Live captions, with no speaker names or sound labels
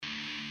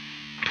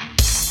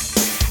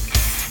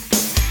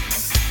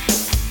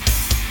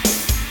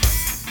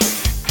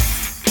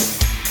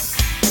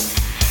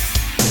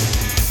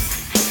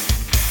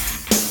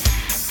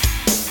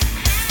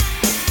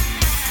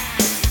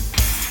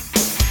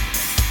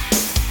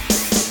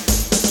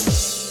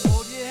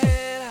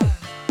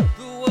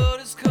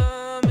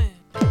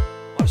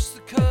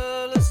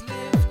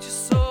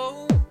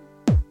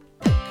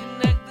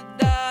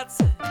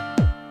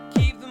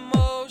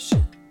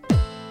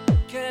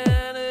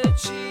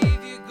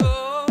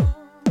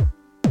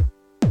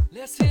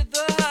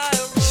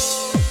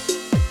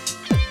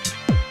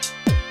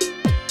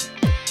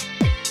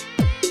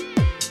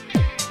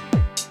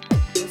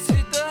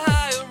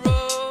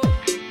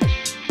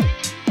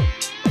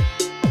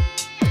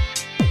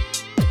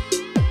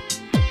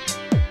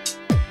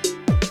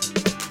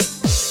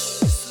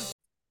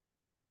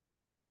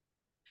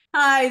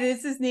Hi,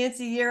 this is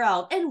Nancy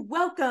Yearout, and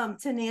welcome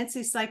to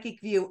Nancy's Psychic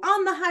View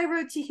on the high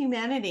road to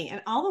humanity.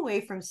 And all the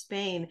way from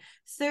Spain,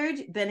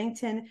 Serge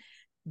Beddington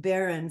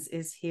Behrens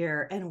is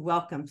here, and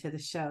welcome to the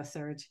show,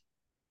 Serge.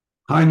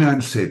 Hi,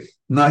 Nancy.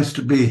 Nice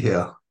to be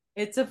here.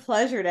 It's a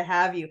pleasure to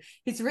have you.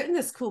 He's written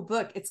this cool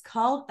book. It's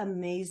called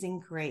Amazing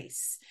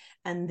Grace.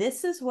 And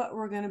this is what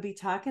we're going to be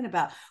talking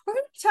about. We're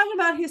going to be talking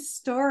about his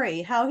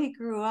story, how he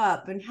grew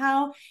up, and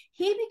how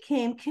he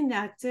became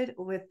connected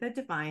with the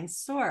divine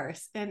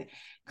source and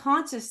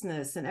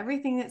consciousness and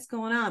everything that's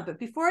going on. But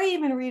before I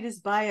even read his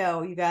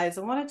bio, you guys,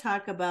 I want to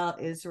talk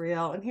about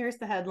Israel. And here's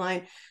the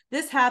headline.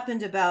 This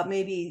happened about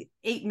maybe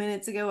 8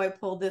 minutes ago. I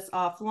pulled this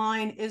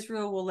offline.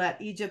 Israel will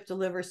let Egypt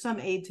deliver some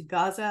aid to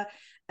Gaza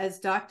as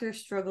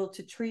doctors struggle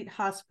to treat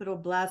hospital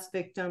blast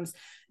victims.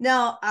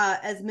 Now,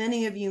 as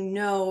many of you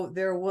know,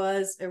 there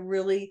was a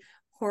really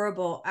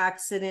horrible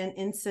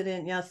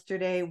incident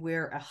yesterday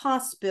where a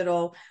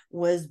hospital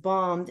was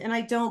bombed. And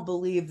I don't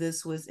believe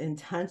this was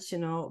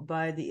intentional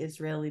by the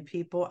Israeli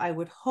people. I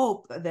would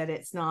hope that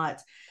it's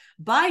not.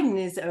 Biden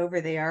is over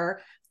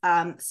there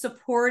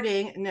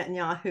supporting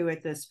Netanyahu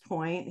at this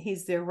point.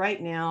 He's there right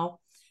now.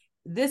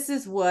 This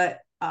is what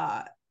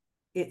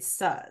it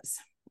says.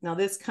 Now,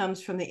 this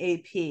comes from the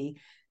AP,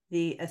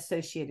 the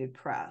Associated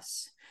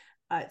Press.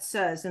 It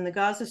says, in the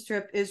Gaza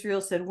Strip,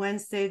 Israel said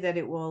Wednesday that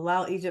it will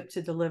allow Egypt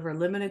to deliver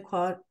limited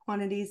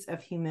quantities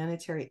of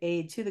humanitarian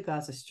aid to the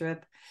Gaza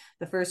Strip,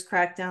 the first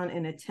crackdown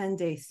in a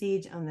 10-day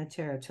siege on the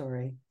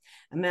territory.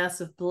 A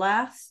massive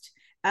blast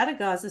at a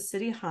Gaza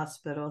City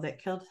hospital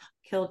that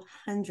killed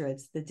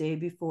hundreds the day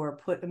before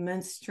put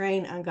immense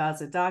strain on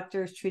Gaza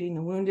doctors treating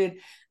the wounded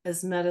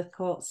as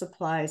medical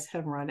supplies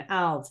have run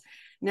out.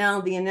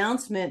 Now, the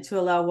announcement to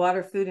allow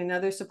water, food, and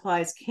other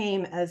supplies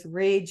came as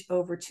rage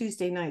over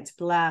Tuesday night's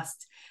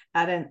blast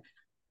at an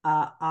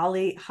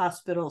Ali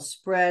hospital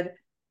spread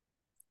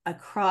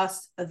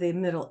across the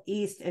Middle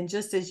East. And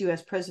just as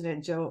U.S.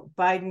 President Joe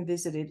Biden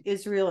visited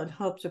Israel in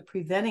hopes of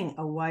preventing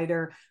a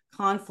wider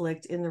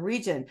conflict in the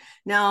region.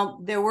 Now,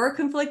 there were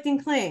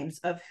conflicting claims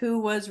of who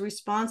was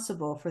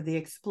responsible for the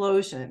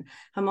explosion.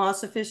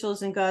 Hamas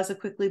officials in Gaza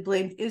quickly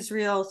blamed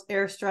Israel's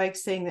airstrikes,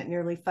 saying that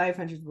nearly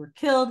 500 were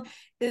killed.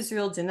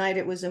 Israel denied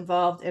it was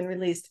involved and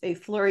released a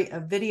flurry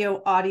of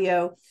video,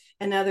 audio,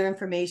 and other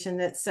information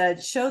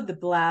that showed the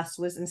blast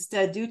was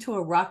instead due to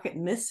a rocket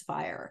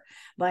misfire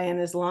by an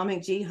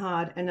Islamic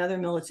Jihad, another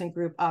militant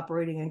group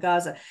operating in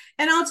Gaza.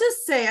 And I'll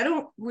just say, I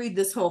don't read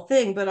this whole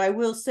thing, but I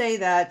will say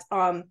that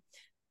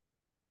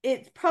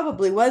it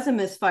probably was a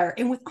misfire.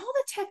 And with all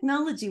the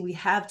technology we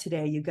have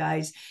today, you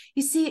guys,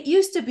 you see, it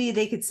used to be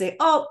they could say,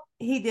 oh,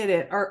 he did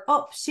it, or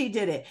oh, she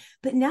did it.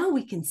 But now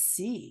we can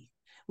see.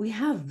 We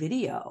have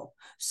video.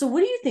 So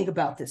what do you think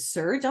about this,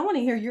 Serge? I want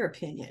to hear your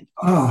opinion.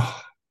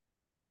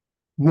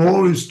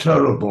 War is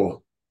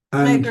terrible.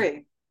 And I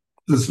agree.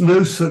 there's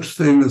no such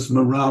thing as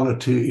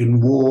morality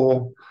in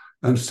war.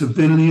 And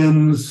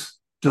civilians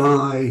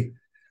die,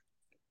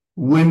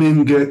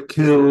 women get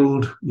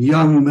killed,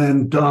 young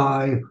men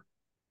die,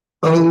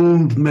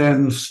 old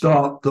men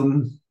start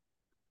them,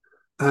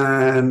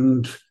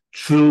 and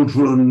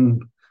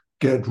children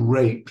get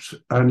raped.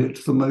 And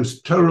it's the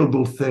most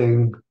terrible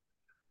thing.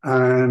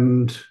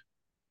 And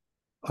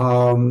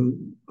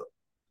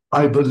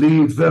I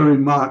believe very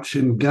much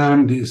in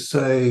Gandhi's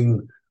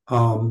saying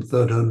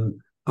that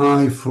an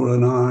eye for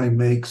an eye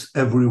makes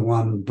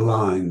everyone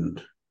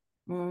blind.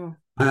 Mm.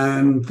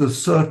 And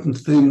there's certain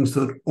things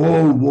that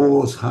all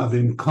wars have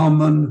in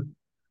common.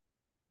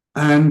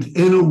 And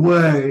in a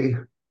way,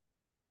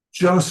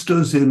 just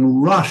as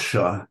in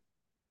Russia,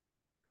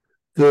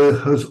 there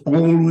has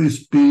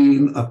always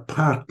been a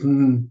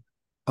pattern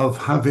of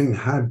having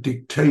had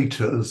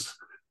dictators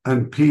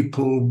and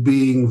people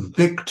being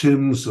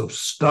victims of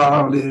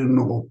Stalin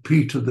or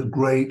Peter the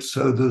Great.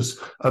 So there's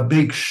a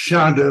big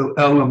shadow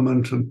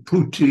element, and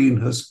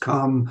Putin has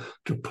come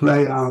to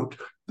play out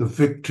the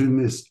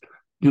victimist,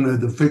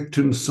 the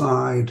victim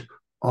side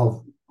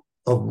of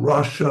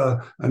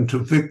Russia, and to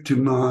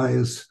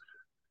victimize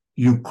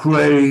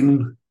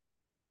Ukraine.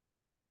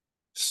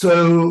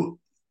 So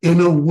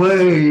in a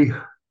way,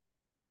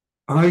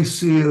 I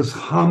see as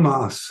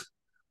Hamas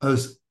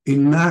as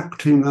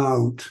enacting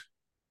out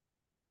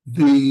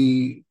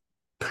the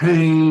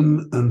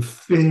pain and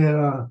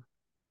fear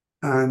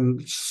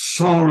and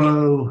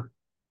sorrow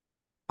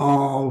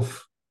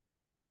of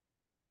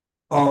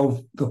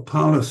the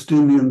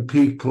Palestinian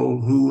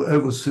people, who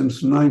ever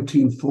since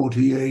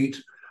 1948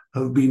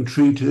 have been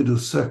treated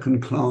as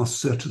second-class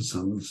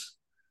citizens.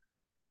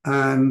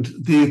 And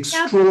the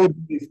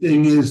extraordinary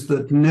thing is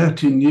that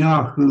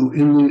Netanyahu,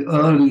 in the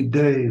early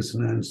days,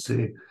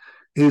 Nancy,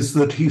 is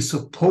that he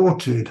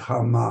supported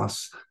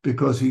Hamas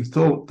because he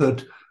thought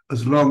that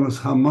as long as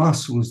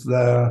Hamas was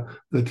there,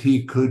 that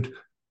he could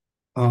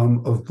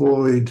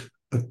avoid,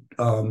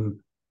 that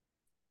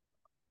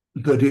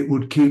it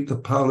would keep the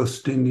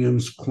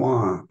Palestinians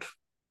quiet.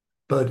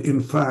 But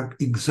in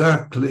fact,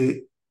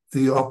 exactly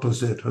the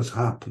opposite has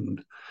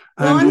happened.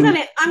 Well, I'm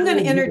going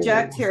to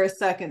interject here a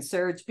second,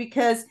 Serge,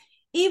 because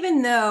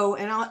even though,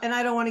 and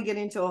I don't want to get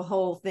into a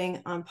whole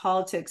thing on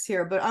politics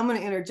here, but I'm going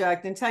to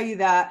interject and tell you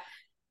that,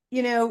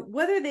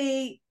 whether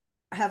they've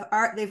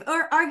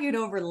argued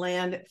over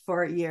land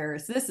for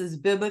years. This is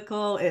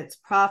biblical. It's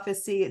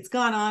prophecy. It's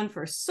gone on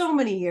for so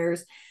many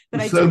years.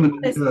 But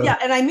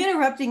and I'm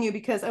interrupting you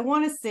because I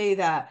want to say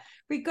that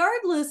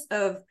regardless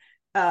of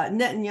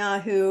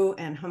Netanyahu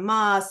and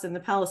Hamas and the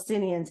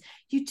Palestinians,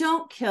 you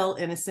don't kill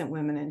innocent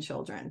women and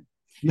children.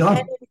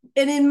 Yeah.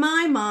 And in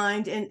my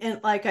mind, and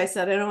like I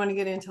said, I don't want to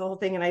get into the whole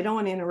thing and I don't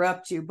want to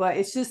interrupt you, but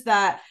it's just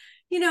that,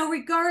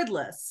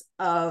 regardless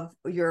of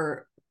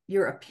your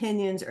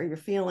opinions or your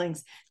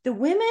feelings, the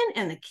women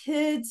and the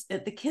kids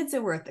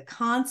that were at the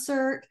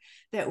concert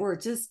that were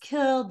just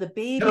killed, the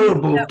babies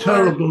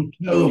terrible.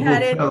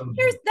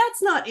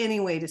 That's not any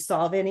way to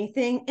solve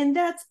anything. And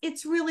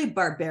it's really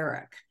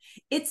barbaric.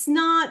 It's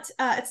not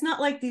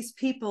like these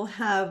people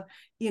have,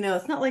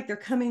 it's not like they're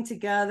coming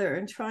together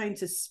and trying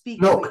to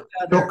speak to each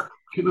other. Look,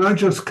 can I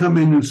just come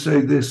in and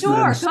say this?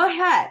 Sure, go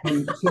ahead.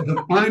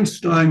 So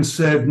Einstein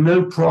said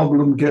no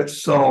problem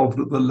gets solved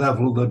at the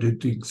level that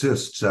it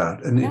exists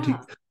at.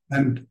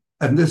 And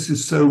this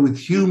is so with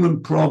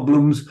human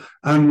problems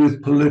and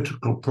with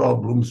political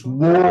problems.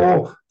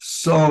 War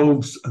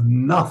solves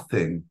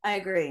nothing. I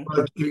agree.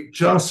 But it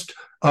just,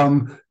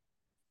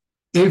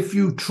 if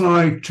you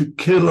try to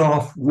kill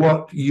off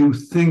what you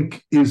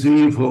think is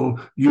evil,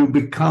 you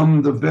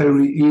become the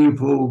very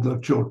evil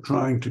that you're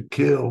trying to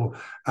kill.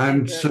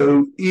 And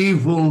so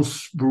evil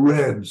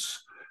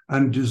spreads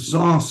and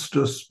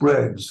disaster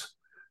spreads.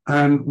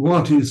 And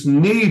what is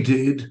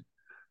needed,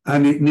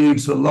 and it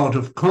needs a lot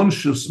of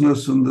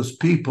consciousness, and there's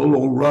people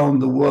all around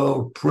the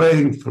world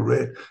praying for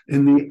it.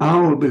 In the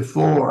hour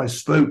before I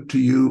spoke to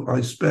you, I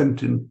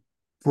spent in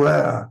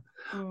prayer.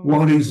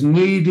 What is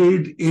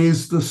needed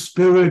is the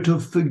spirit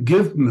of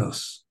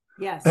forgiveness.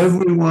 Yes.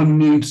 Everyone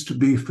needs to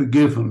be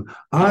forgiven.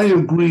 I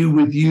agree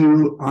with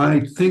you.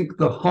 I think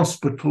the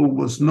hospital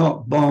was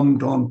not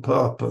bombed on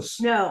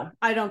purpose. No,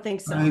 I don't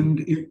think so.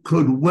 And it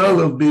could well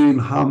have been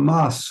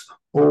Hamas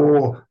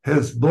or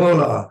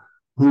Hezbollah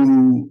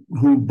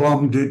who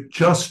bombed it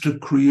just to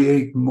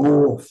create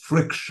more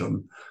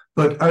friction.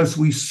 But as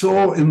we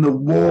saw in the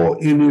war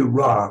in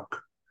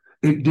Iraq,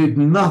 it did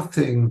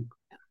nothing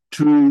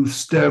to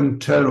stem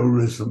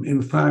terrorism.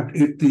 In fact,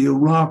 the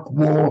Iraq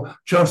war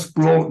just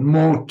brought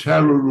more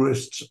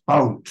terrorists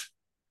out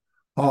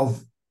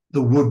of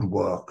the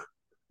woodwork.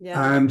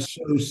 Yeah. And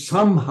so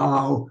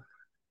somehow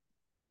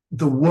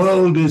the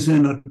world is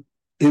in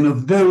a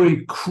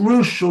very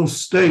crucial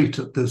state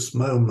at this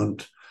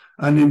moment.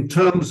 And in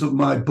terms of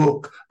my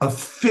book, a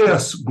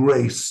fierce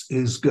grace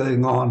is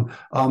going on.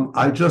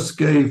 I just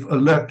gave a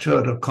lecture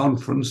at a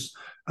conference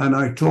and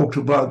I talked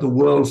about the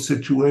world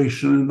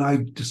situation and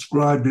I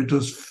described it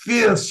as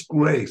fierce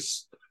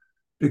grace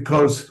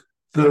because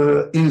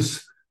there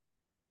is,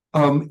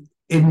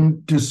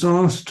 in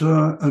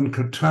disaster and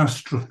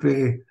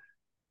catastrophe,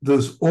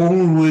 there's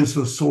always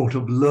a sort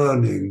of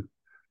learning.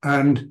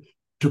 And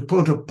to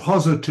put a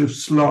positive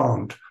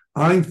slant,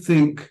 I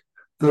think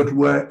that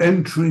we're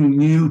entering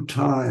new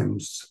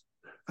times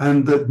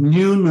and that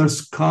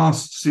newness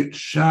casts its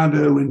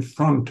shadow in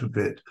front of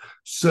it.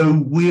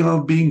 So we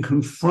are being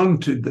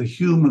confronted, the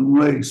human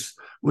race,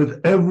 with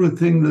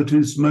everything that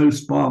is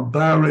most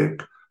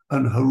barbaric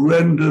and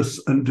horrendous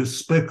and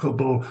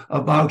despicable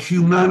about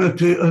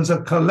humanity as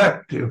a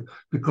collective.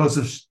 Because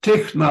as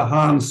Thich Nhat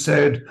Hanh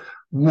said,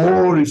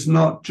 war is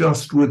not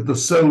just with the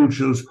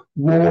soldiers,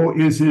 war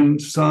is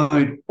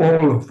inside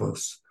all of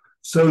us.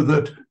 So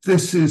that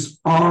this is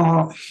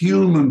our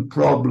human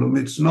problem.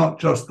 It's not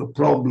just the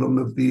problem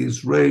of the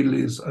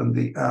Israelis and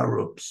the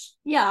Arabs.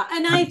 Yeah,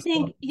 and I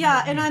think,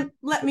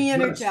 let me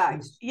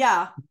interject.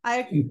 Yeah,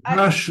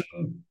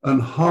 passion and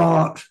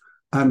heart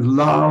and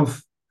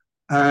love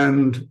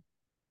and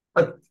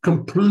a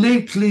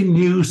completely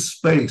new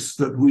space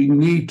that we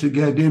need to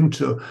get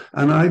into.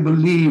 And I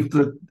believe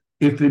that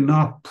if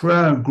enough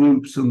prayer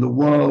groups in the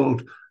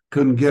world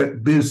can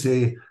get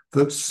busy,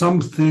 that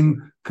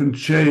something can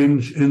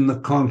change in the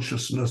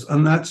consciousness.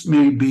 And that's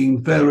me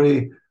being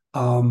very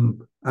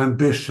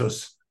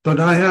ambitious.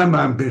 But I am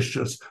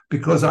ambitious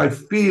because I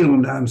feel,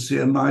 Nancy,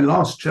 in my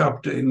last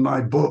chapter in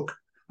my book,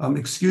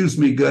 excuse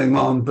me going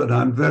on, but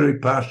I'm very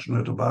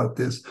passionate about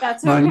this.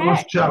 That's okay. My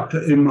last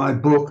chapter in my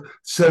book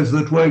says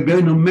that we're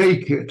going to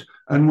make it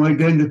and we're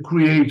going to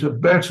create a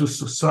better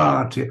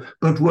society,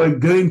 but we're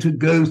going to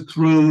go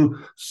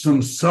through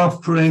some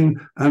suffering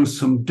and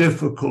some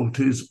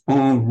difficulties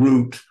en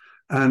route.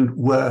 And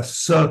we're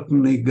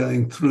certainly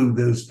going through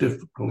those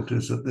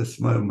difficulties at this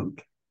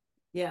moment.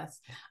 Yes,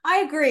 I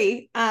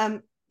agree.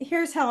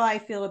 Here's how I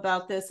feel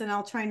about this, and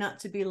I'll try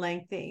not to be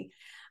lengthy.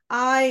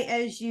 I,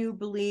 as you,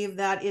 believe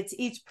that it's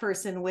each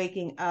person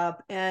waking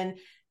up and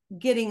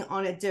getting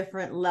on a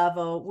different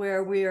level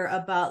where we're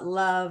about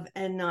love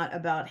and not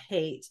about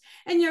hate.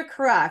 And you're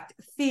correct.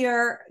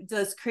 Fear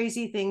does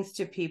crazy things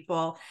to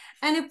people.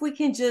 And if we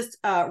can just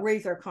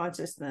raise our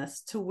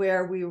consciousness to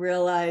where we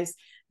realize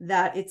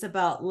that it's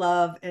about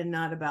love and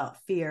not about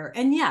fear.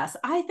 And yes,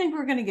 I think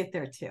we're going to get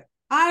there too.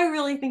 I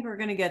really think we're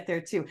going to get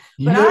there too.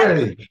 But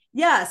Yay.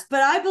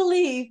 but I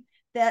believe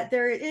that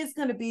there is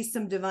going to be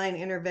some divine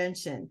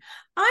intervention.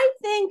 I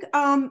think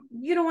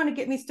you don't want to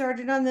get me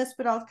started on this,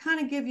 but I'll kind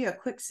of give you a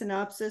quick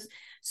synopsis.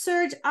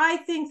 Serge, I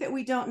think that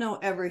we don't know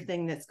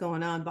everything that's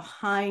going on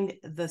behind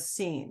the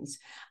scenes.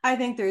 I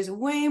think there's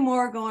way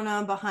more going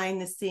on behind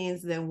the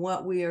scenes than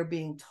what we are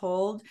being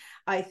told.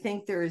 I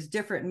think there is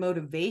different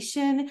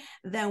motivation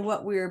than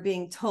what we are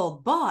being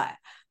told. But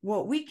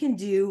what we can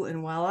do,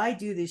 and while I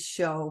do this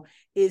show,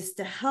 is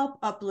to help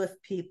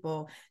uplift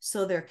people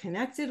so they're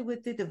connected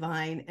with the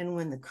divine. And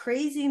when the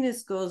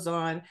craziness goes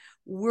on,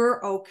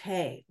 we're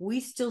okay.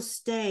 We still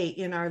stay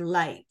in our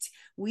light.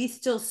 We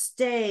still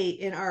stay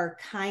in our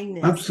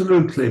kindness.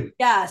 Absolutely.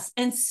 Yes.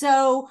 And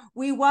so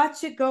we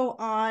watch it go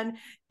on.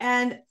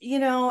 And, you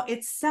know,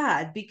 it's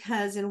sad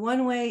because in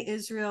one way,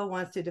 Israel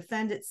wants to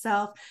defend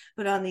itself.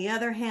 But on the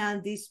other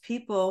hand, these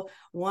people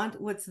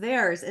want what's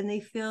theirs and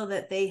they feel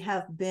that they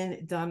have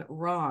been done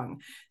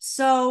wrong.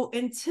 So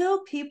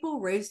until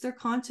people raise their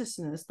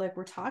consciousness, like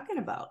we're talking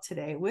about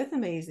today with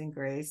Amazing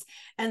Grace,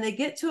 and they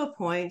get to a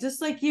point,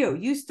 just like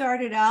you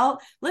started out,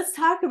 let's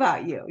talk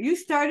about you. You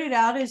started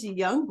out as a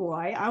young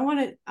boy. I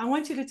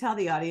want you to tell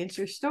the audience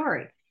your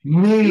story.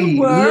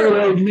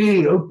 Little old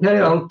me. Okay,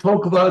 I'll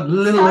talk about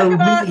little old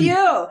me.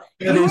 You.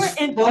 It is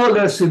far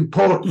less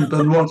important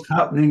than what's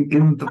happening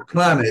in the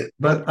planet,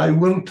 but I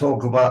will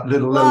talk about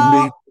little old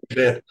me a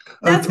bit.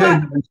 Okay,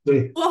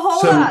 Nancy. Well,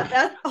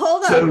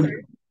 hold on.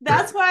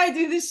 That's why I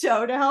do this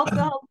show, to help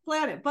the whole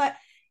planet. But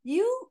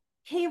you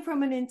came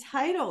from an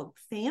entitled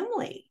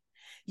family.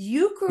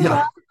 You grew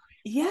up.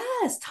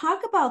 Yes,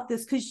 talk about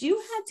this, because you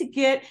had to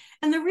get,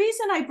 and the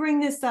reason I bring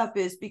this up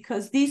is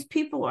because these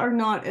people are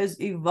not as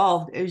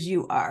evolved as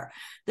you are.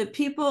 The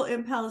people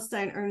in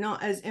Palestine are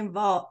not as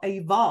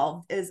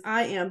evolved as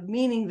I am,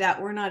 meaning that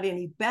we're not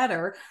any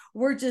better.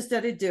 We're just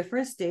at a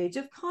different stage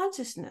of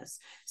consciousness.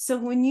 So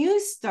when you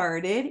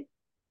started,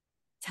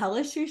 tell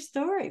us your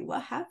story.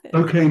 What happened?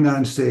 Okay,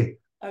 Nancy.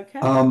 Okay.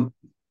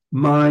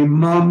 My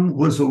mum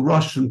was a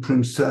Russian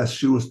princess.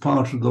 She was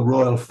part of the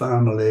royal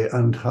family,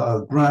 and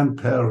her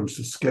grandparents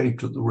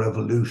escaped at the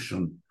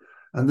revolution.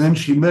 And then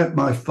she met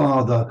my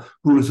father,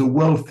 who was a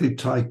wealthy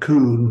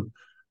tycoon,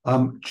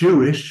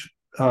 Jewish,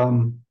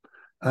 and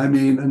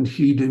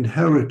he'd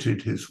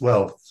inherited his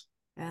wealth.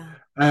 Yeah.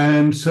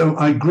 And so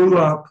I grew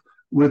up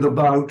with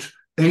about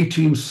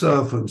 18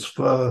 servants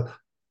for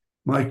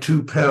my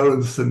two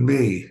parents and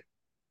me.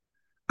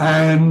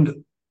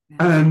 And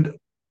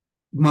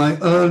my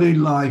early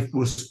life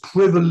was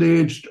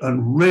privileged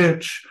and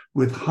rich,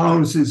 with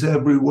houses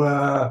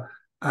everywhere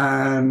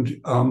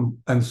and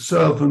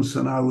servants,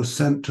 and I was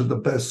sent to the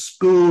best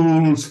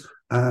schools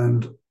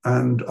and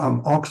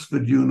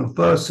Oxford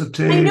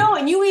University. I know,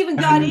 and you even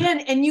got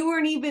in, and you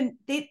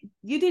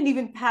didn't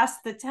even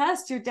pass the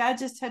test. Your dad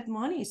just had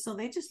money, so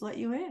they just let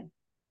you in.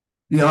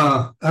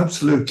 Yeah,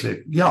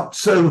 absolutely. Yeah.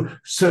 So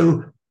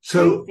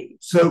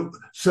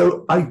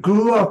I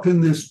grew up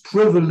in this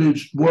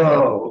privileged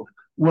world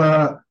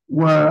where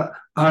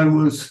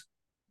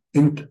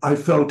I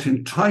felt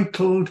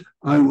entitled,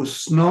 I was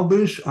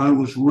snobbish, I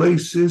was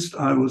racist,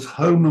 I was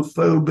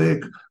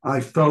homophobic, I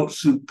felt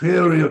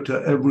superior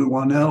to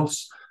everyone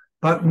else.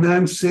 But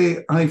Nancy,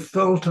 I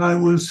felt I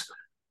was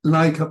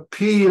like a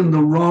pea in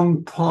the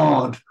wrong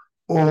pod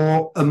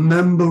or a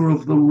member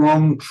of the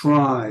wrong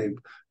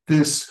tribe.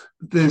 This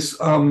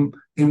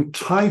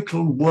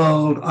entitled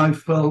world, I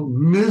felt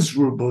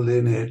miserable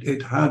in it.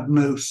 It had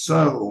no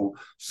soul.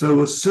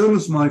 So as soon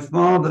as my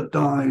father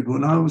died,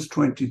 when I was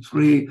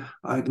 23,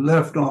 I'd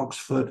left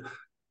Oxford.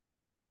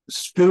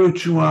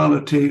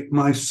 Spirituality,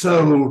 my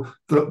soul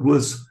that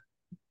was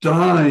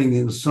dying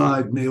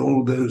inside me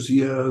all those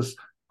years,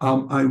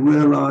 I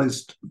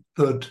realized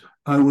that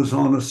I was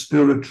on a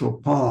spiritual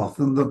path,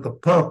 and that the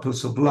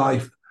purpose of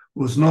life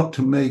was not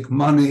to make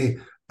money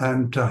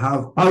and to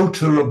have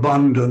outer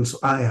abundance.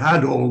 I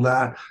had all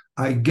that.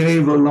 I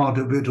gave a lot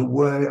of it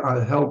away.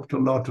 I helped a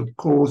lot of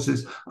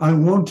causes. I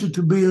wanted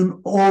to be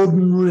an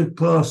ordinary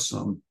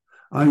person.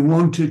 I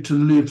wanted to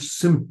live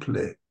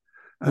simply.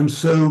 And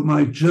so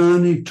my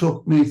journey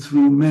took me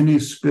through many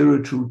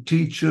spiritual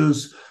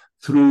teachers,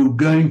 through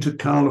going to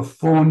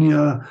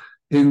California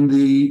in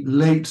the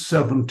late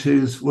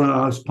 70s, where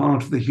I was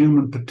part of the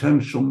human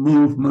potential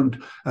movement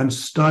and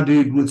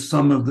studied with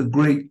some of the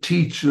great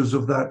teachers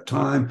of that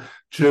time,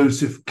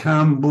 Joseph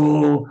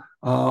Campbell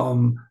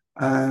and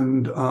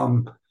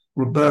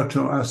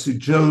Roberto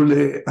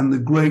Ascioli, and the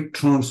great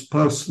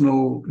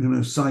transpersonal,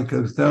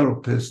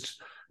 psychotherapists.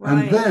 Right.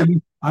 And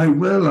then I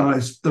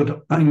realized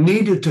that I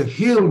needed to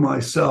heal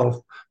myself,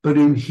 but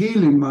in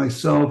healing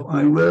myself,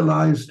 I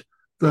realized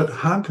that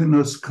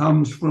happiness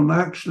comes from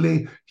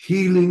actually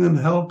healing and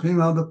helping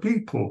other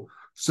people.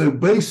 So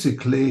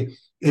basically,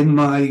 in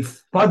my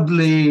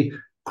fuddly,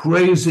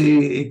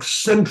 crazy,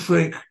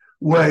 eccentric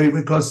way,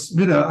 because,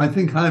 I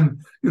think I'm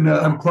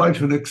quite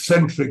an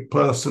eccentric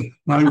person.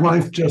 My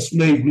wife just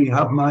made me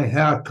have my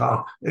hair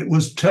cut. It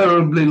was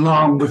terribly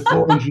long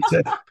before she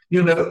said,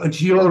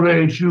 at your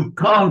age, you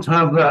can't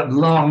have that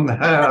long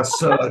hair,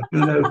 Serge,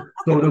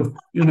 sort of,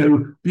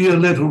 be a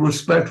little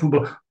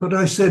respectable. But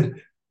I said,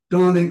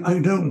 darling, I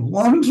don't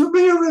want to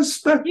be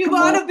respectable. You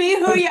want to be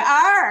who you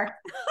are.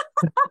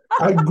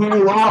 I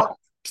grew up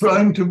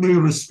trying to be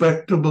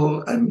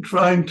respectable and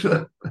trying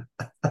to.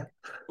 Well,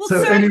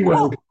 So Serge, anyway,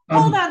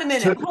 hold on a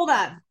minute. Hold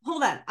on.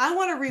 I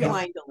want to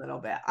rewind a little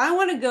bit. I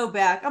want to go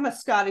back. I'm a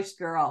Scottish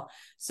girl,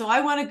 so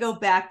I want to go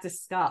back to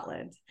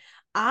Scotland.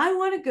 I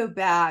want to go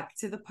back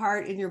to the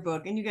part in your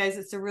book, and you guys,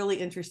 it's a really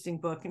interesting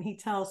book, and he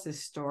tells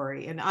his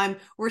story, and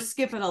we're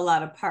skipping a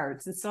lot of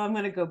parts, and so I'm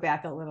going to go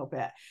back a little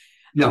bit.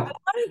 Yeah. I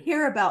want to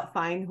hear about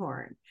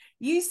Feinhorn.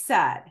 You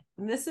said,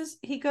 and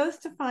he goes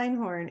to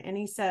Feinhorn and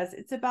he says,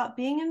 it's about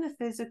being in the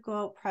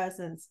physical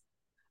presence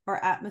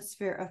or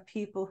atmosphere of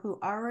people who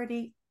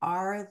already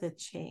are the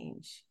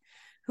change,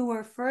 who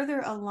are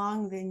further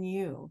along than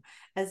you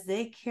as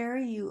they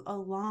carry you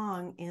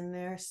along in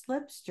their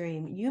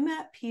slipstream. You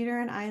met Peter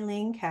and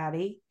Eileen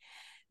Caddy.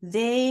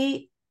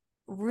 They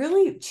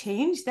really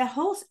changed, that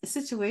whole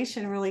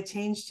situation really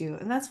changed you.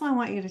 And that's why I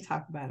want you to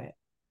talk about it.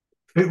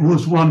 It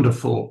was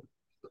wonderful.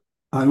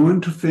 I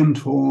went to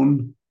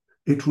Findhorn.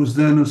 It was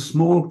then a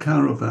small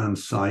caravan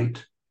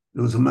site.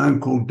 There was a man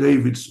called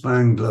David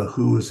Spangler,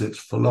 who was its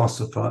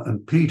philosopher,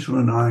 and Peter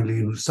and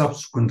Eileen, who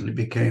subsequently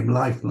became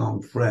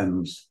lifelong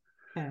friends.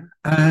 Okay.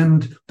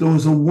 And there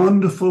was a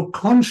wonderful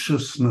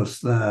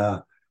consciousness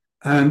there.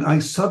 And I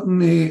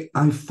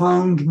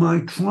found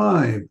my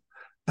tribe.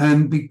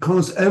 And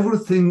because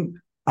everything,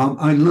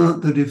 I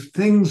learned that if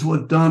things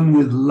were done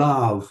with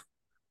love,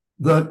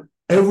 that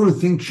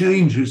everything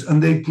changes,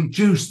 and they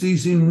produce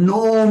these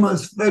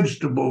enormous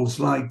vegetables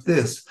like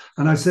this.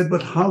 And I said,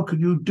 but how could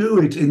you do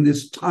it in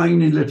this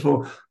tiny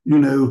little,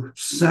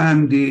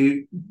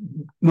 sandy,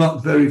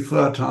 not very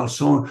fertile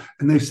soil?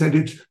 And they said,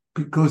 it's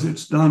because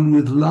it's done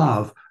with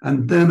love.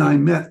 And then I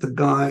met the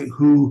guy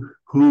who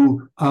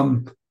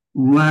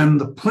ran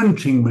the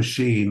printing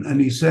machine, and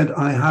he said,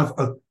 I have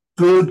a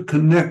good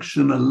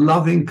connection, a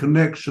loving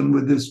connection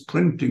with this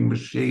printing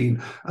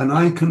machine, and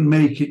I can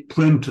make it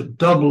print at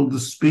double the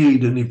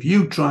speed. And if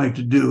you try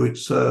to do it,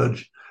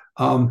 Serge,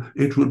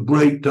 it would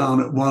break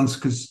down at once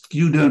because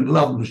you don't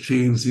love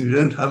machines. You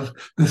don't have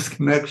this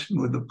connection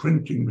with the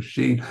printing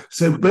machine.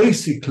 So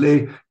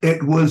basically,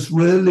 it was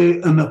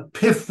really an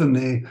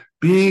epiphany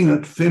being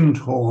at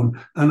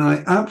Findhorn. And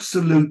I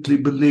absolutely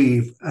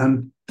believe,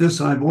 and this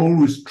I've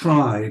always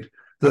tried,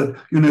 that,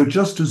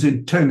 just as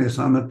in tennis,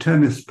 I'm a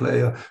tennis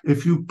player,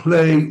 if you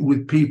play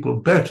with people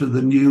better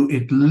than you,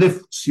 it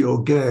lifts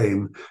your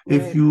game.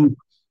 Right.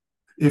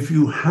 If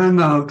you hang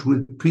out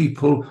with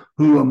people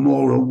who are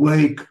more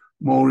awake,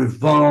 more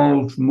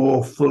evolved,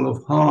 more full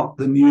of heart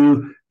than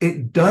you,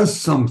 it does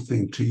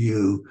something to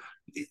you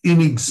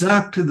in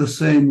exactly the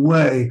same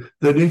way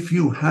that if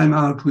you hang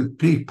out with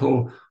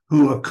people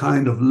who are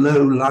kind of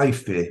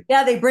low-lifey.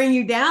 Yeah, they bring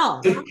you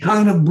down. It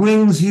kind of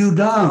brings you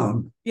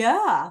down.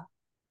 Yeah.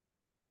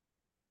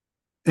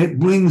 It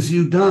brings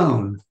you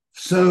down,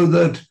 so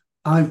that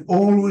I've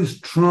always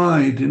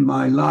tried in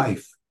my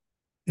life,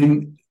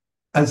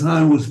 as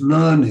I was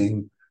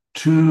learning,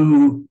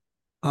 to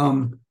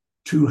hang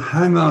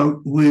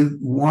out with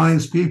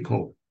wise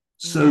people,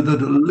 so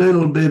that a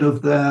little bit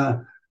of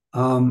their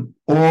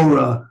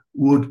aura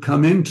would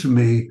come into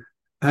me.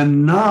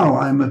 And now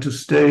I'm at a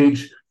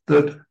stage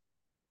that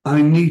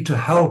I need to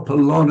help a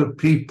lot of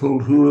people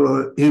who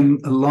are in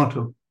a lot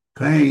of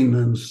pain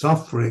and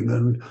suffering,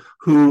 and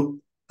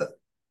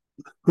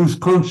whose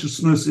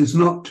consciousness is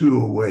not too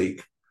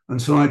awake.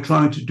 And so I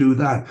try to do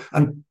that.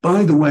 And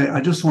by the way, I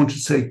just want to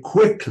say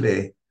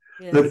quickly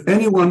that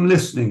anyone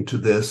listening to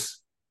this,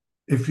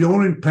 if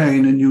you're in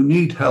pain and you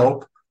need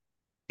help,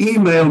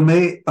 email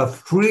me a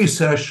free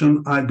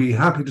session. I'd be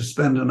happy to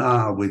spend an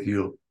hour with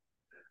you.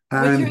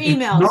 And what's your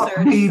email, it's not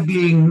Serge? me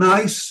being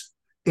nice,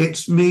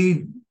 it's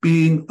me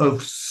being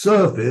of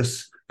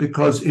service,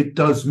 because it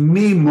does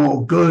me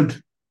more good.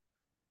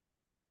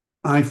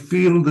 I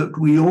feel that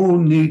we all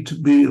need to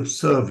be of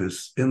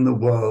service in the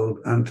world,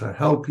 and to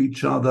help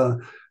each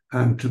other,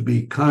 and to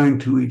be kind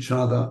to each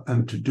other,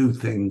 and to do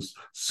things.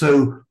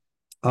 So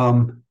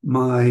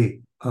my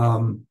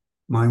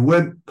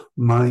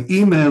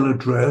email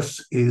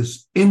address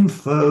is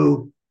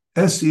info,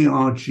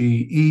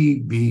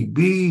 SERGEBB,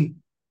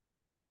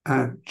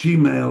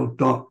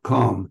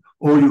 @gmail.com.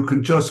 Or you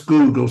can just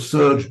Google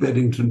Serge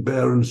Beddington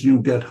Behrens.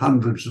 You'll get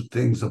hundreds of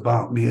things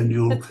about me, and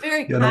you'll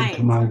get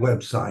onto my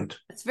website.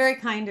 It's very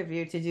kind of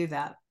you to do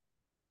that.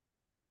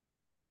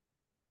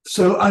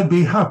 So I'd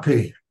be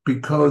happy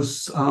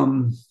because,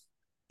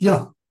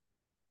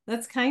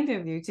 That's kind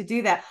of you to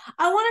do that.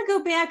 I want to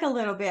go back a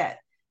little bit.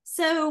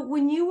 So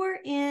when you were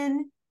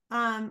in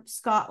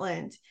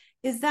Scotland,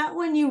 is that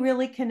when you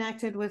really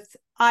connected with,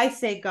 I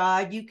say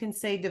God, you can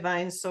say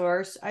divine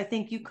source. I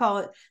think you call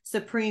it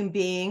supreme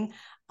being.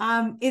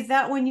 Is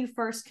that when you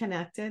first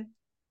connected?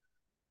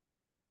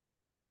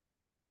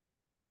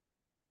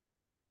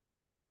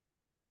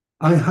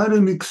 I had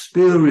an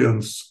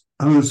experience.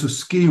 I was a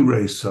ski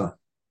racer.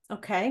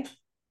 Okay.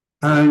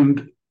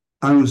 And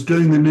I was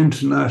doing an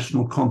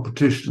international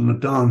competition, a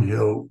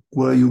downhill,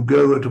 where you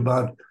go at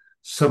about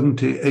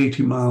 70,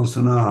 80 miles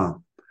an hour.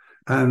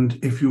 And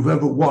if you've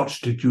ever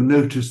watched it, you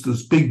notice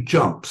there's big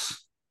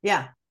jumps.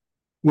 Yeah.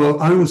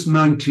 Well, I was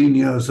 19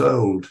 years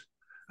old.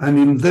 And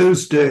in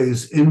those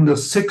days, in the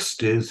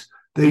 60s,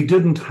 they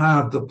didn't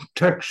have the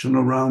protection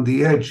around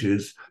the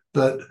edges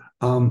that,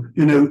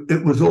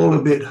 it was all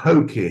a bit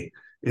hokey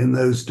in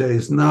those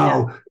days.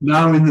 Now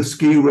in the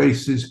ski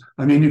races,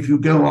 I mean, if you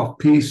go off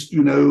piste,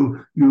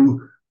 you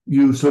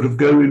sort of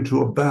go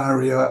into a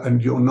barrier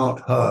and you're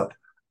not hurt.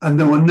 And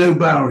there were no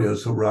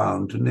barriers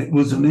around. And it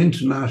was an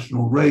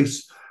international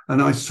race.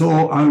 And I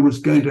saw I was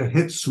going to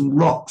hit some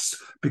rocks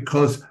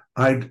because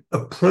I'd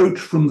approach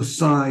from the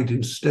side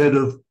instead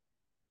of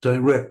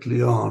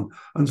directly on.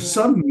 And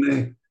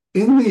suddenly,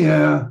 in the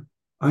air,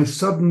 I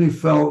suddenly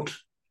felt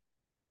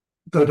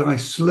that I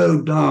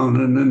slowed down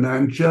and an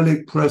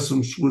angelic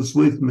presence was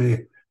with me.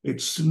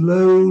 It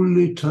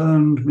slowly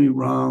turned me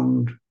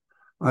round.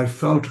 I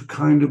felt a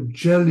kind of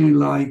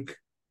jelly-like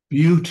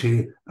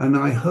beauty, and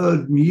I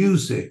heard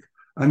music,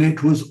 and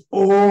it was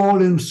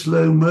all in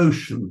slow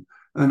motion.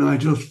 And I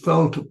just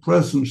felt a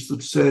presence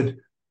that said,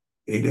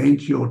 "It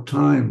ain't your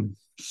time,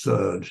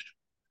 Serge."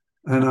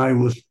 And I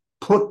was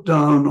put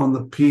down on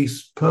the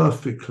piece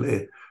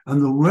perfectly.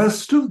 And the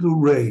rest of the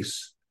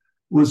race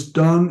was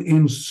done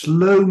in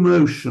slow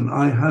motion.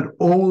 I had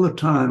all the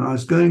time. I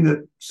was going at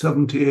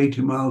 70,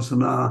 80 miles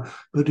an hour,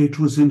 but it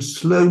was in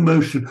slow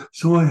motion.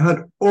 So I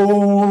had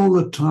all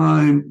the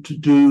time to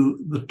do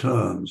the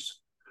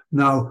turns.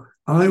 Now,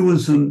 I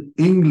was an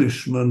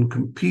Englishman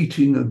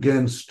competing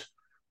against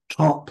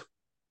top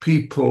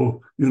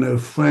people,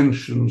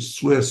 French and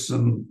Swiss,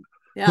 and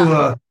who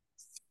are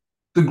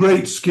the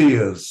great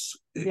skiers.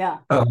 Yeah.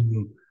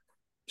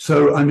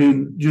 So, I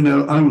mean,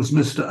 I was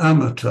Mr.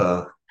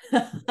 Amateur,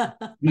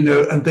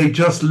 and they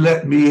just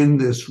let me in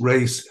this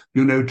race,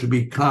 to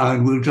be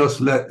kind. We'll just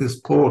let this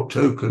poor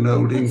token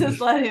old English.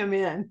 Just let him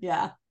in,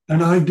 yeah.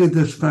 And I did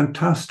this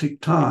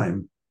fantastic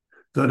time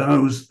that I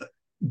was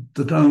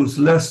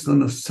less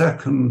than a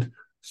second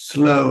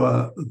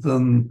slower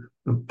than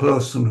the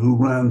person who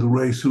ran the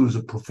race, who was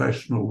a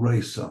professional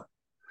racer.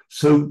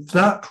 So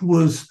that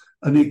was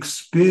an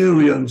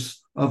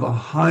experience of a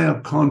higher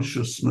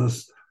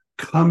consciousness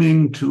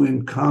coming to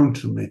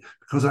encounter me,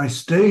 because I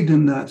stayed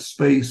in that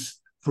space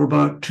for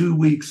about 2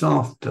 weeks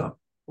after.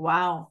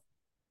 Wow.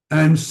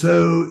 And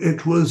so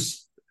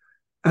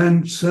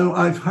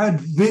I've had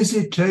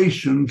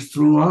visitations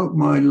throughout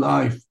my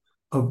life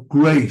of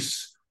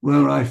grace,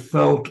 where I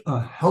felt a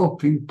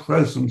helping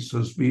presence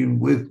has been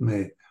with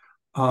me.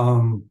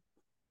 And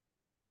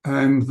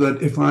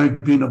that if I've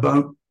been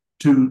about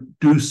to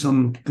do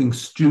something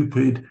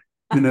stupid,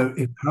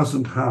 it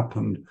hasn't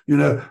happened.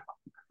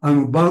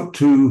 I'm about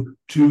to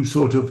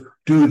sort of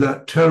do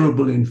that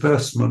terrible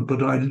investment,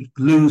 but I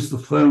lose the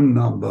phone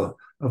number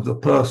of the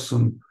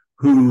person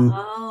who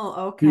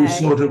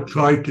sort of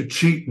tried to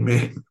cheat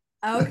me.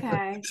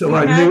 Okay. So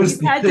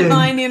you've had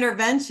divine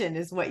intervention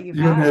is what you've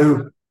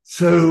had.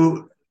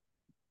 So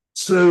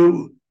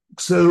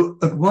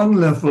at one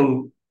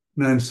level,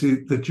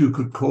 Nancy, that you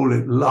could call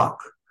it luck,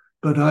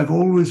 but I've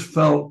always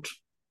felt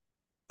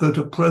that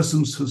a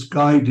presence has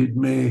guided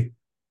me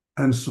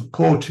and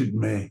supported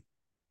me.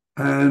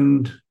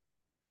 And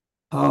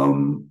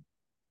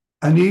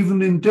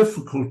even in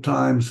difficult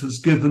times has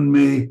given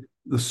me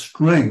the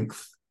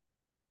strength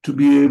to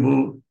be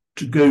able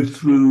to go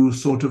through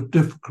sort of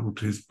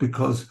difficulties,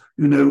 because,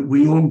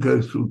 we all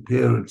go through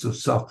periods of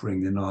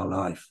suffering in our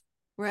life.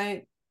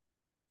 Right.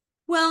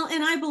 Well,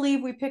 and I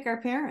believe we pick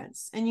our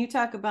parents, and you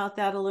talk about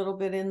that a little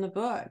bit in the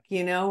book,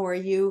 where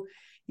you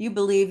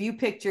believe you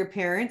picked your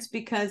parents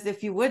because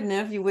if you wouldn't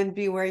have, you wouldn't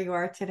be where you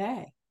are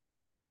today.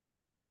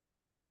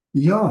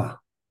 Yeah.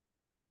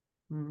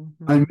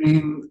 Mm-hmm. I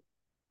mean,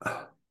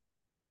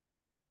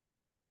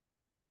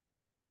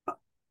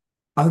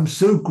 I'm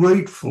so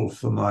grateful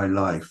for my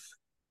life.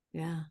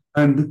 Yeah.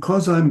 And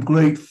because I'm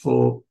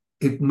grateful,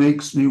 it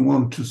makes me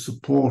want to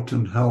support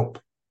and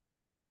help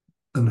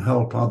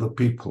other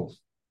people.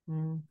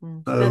 Mm-hmm.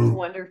 So, that's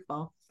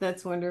wonderful.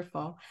 That's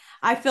wonderful.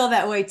 I feel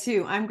that way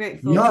too. I'm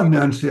grateful. Yeah,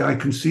 Nancy, I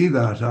can see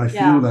that. I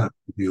feel that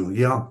with you.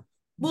 Yeah.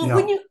 Well,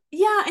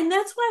 and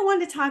that's why I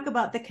wanted to talk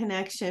about the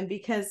connection,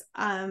 because,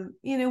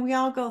 we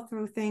all go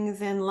through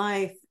things in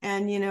life,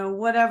 and,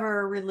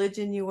 whatever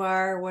religion you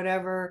are,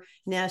 whatever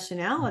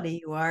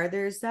nationality you are,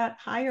 there's that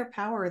higher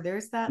power,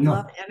 there's that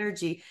love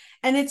energy.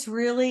 And it's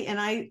really, and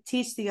I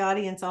teach the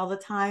audience all the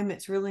time,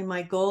 it's really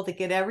my goal to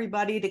get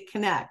everybody to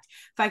connect.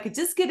 If I could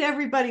just get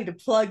everybody to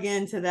plug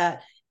into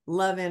that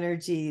love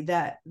energy,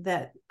 that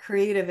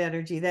creative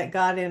energy, that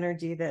God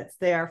energy that's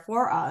there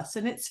for us,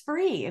 and it's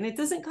free and it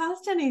doesn't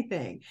cost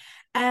anything,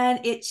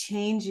 and it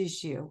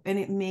changes you and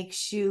it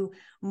makes you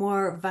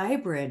more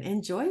vibrant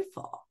and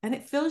joyful, and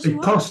it fills you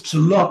up. It costs a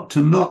lot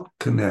to not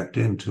connect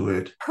into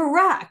it.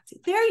 Correct.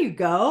 There you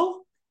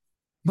go.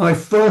 My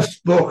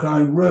first book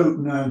I wrote,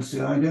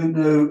 Nancy, I don't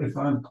know if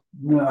I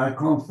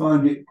can't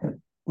find it,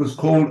 was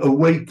called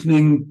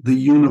Awakening the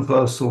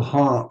Universal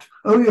Heart.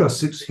 Oh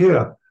yes, it's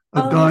here.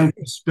 a Oh, guide for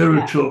yeah.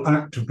 spiritual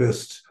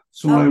activists.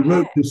 So I Okay.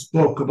 wrote this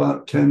book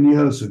about 10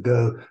 years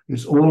ago.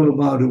 It's all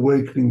about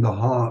awakening the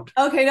heart.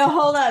 Okay, no,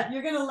 hold on.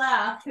 You're gonna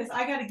laugh because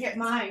I got to get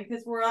mine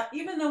because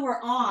even though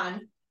we're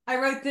on, I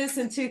wrote this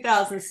in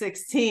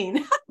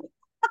 2016.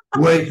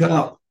 Wake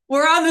up,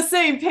 We're on the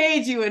same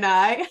page, you and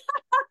I.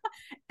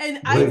 And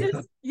I wake up.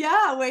 just,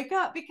 yeah, wake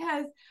up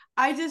because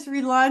I just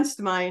relaunched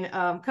mine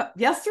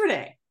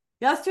yesterday.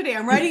 Yesterday,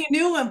 I'm writing a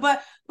new one,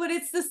 but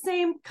it's the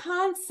same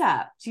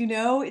concept,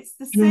 it's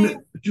the same.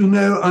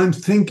 I'm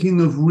thinking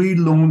of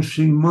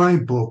relaunching my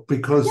book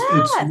because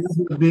it's Yes,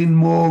 never been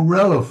more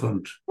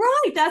relevant.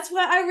 right. That's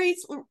what I read.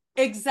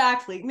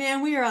 Exactly.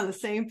 Man, we are on the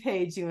same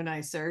page, you and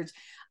I, Serge.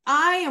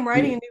 I am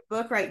writing a new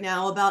book right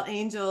now about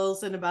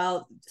angels and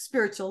about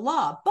spiritual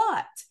law,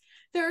 but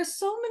there are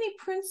so many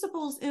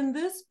principles in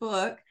this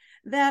book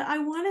that I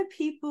wanted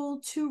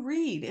people to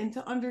read and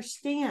to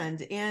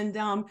understand. And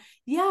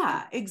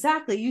yeah,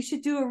 exactly. You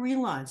should do a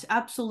relaunch.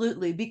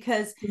 Absolutely.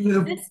 Because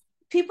You this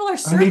people are I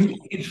searching. mean,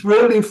 it's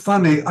really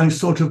funny. I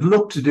sort of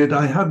looked at it.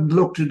 I hadn't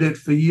looked at it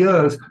for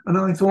years. And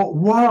I thought,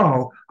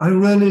 wow, I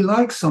really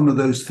like some of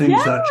those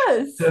things actually.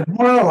 Yes. Said,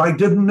 wow, I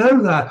didn't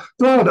know that.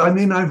 God, I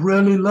mean, I've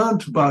really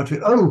learned about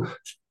it. Oh,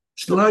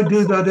 shall I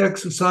do that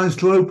exercise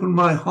to open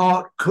my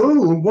heart?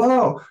 Cool.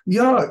 Wow.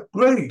 Yeah,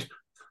 great.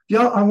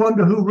 Yeah, I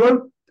wonder who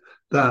wrote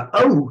that.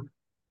 Oh,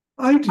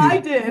 I I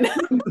did.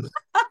 did.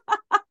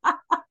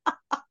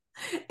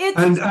 It's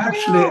And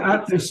actually, true.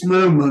 at this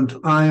moment,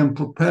 I am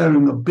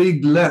preparing a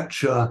big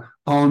lecture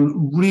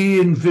on re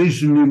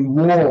envisioning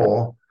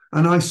war.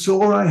 And I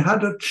saw I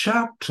had a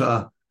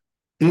chapter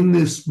in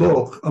this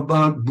book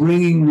about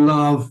bringing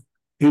love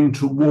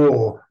into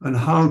war and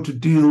how to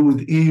deal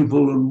with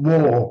evil and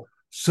war.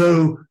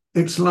 So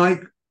it's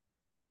like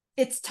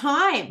It's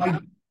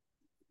time.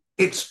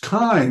 it's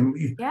time.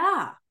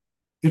 Yeah.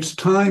 Its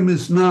time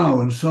is now.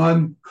 And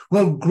so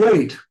well,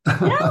 great.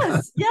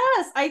 Yes,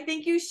 yes, I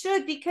think you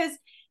should because,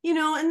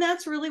 and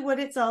that's really what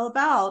it's all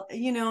about,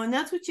 and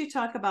that's what you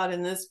talk about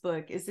in this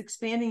book is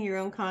expanding your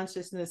own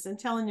consciousness and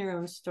telling your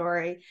own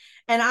story.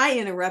 And I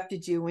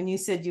interrupted you when you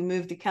said you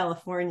moved to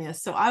California.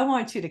 So I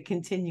want you to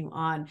continue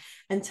on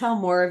and tell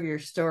more of your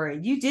story.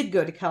 You did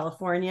go to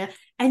California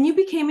and you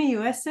became a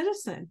US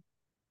citizen.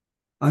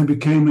 I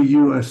became a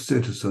US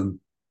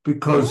citizen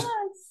because Yes.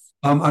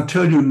 I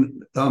tell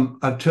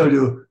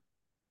you,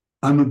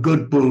 I'm a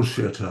good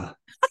bullshitter.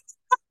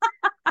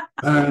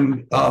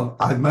 And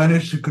I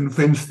managed to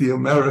convince the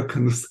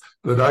Americans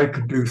that I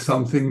could do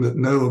something that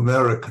no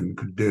American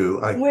could do.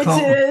 I Which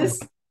can't remember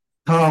is,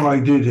 how I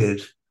did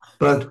it,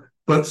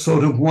 but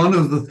sort of one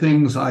of the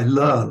things I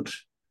learned,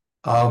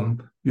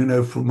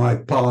 from my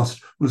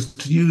past was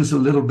to use a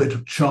little bit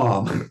of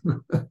charm.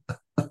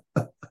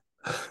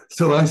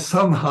 So I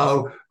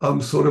somehow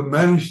sort of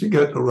managed to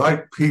get the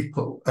right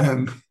people,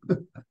 and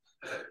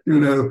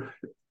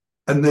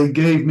and they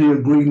gave me a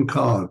green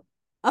card.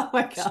 oh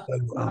my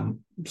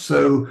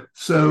So,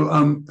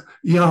 God.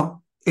 Yeah,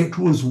 it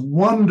was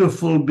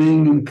wonderful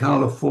being in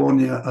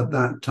California at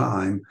that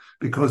time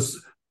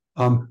because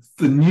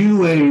the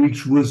New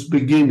Age was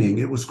beginning.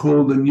 It was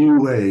called the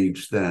New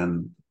Age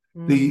then,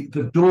 the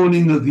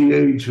dawning of the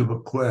age of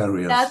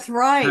Aquarius. That's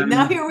right.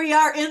 Now And, here we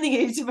are in the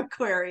age of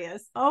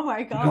Aquarius. Oh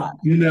my God.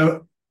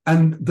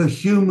 and the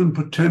human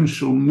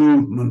potential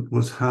movement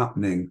was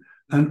happening.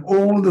 And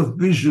all the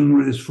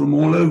visionaries from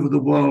all over the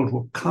world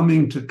were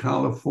coming to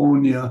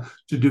California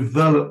to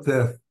develop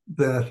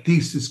their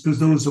thesis because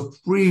there was a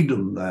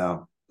freedom there.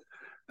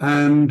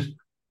 And,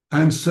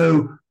 and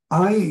so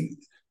I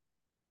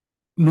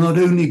not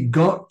only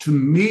got to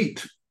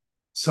meet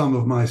some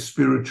of my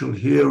spiritual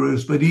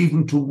heroes, but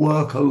even to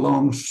work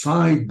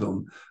alongside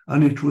them.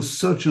 And it was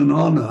such an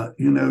honor,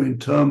 in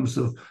terms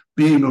of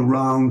being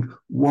around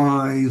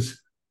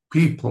wise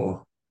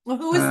people. Well,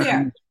 who was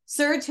there?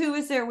 Serge, who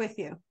was there with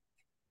you?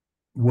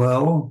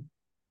 Well,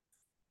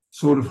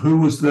 sort of who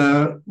was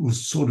there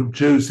was sort of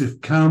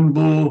Joseph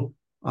Campbell,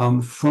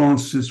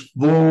 Francis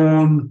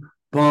Vaughan,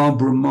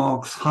 Barbara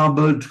Marx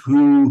Hubbard,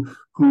 who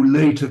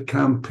later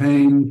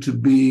campaigned to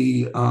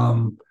be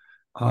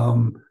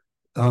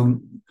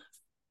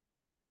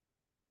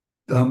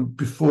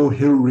before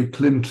Hillary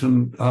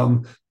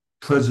Clinton,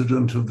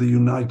 president of the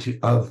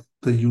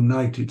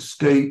United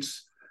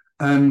States.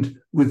 And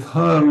with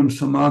her and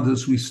some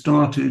others, we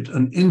started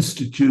an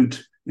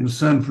institute in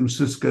San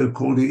Francisco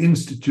called the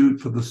Institute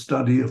for the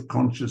Study of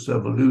Conscious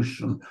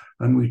Evolution.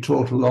 And we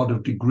taught a lot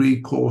of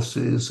degree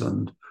courses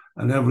and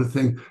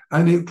everything.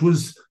 And it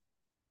was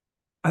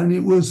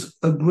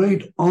a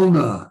great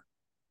honor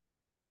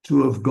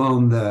to have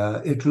gone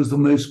there. It was the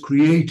most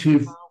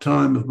creative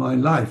time of my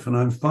life. And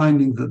I'm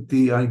finding that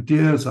the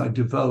ideas I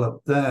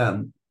developed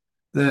there,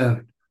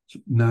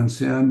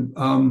 Nancy, and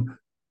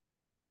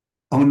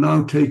are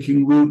now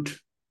taking root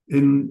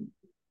in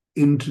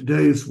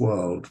today's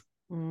world.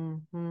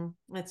 Mm-hmm.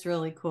 That's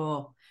really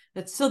cool.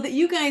 That's so that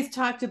you guys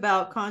talked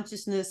about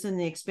consciousness and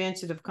the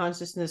expansion of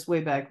consciousness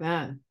way back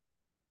then.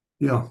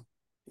 Yeah.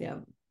 Yeah.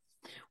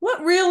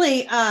 What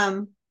really,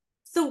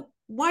 so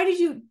why did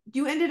you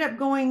ended up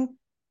going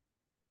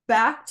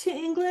back to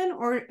England,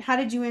 or how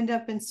did you end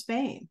up in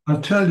Spain?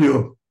 I'll tell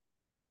you,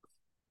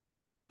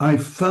 I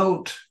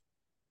felt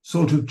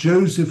sort of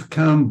Joseph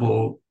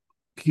Campbell,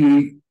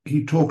 he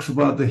talks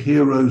about the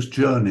hero's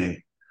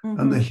journey.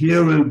 And the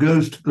hero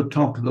goes to the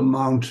top of the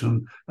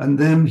mountain, and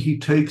then he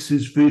takes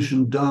his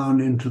vision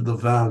down into the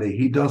valley.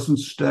 He doesn't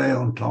stay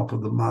on top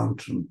of the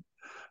mountain.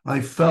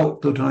 I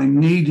felt that I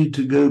needed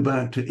to go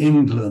back to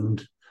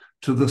England,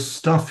 to the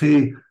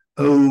stuffy,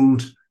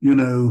 old,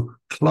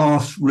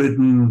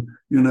 class-ridden,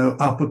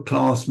 upper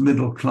class,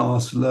 middle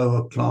class,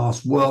 lower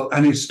class world,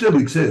 and it still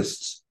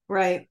exists.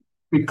 Right.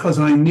 Because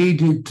I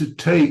needed to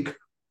take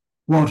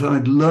what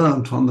I'd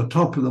learned on the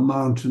top of the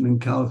mountain in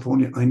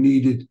California, I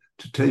needed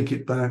to take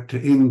it back to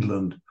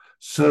England.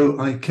 So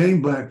I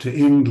came back to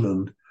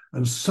England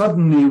and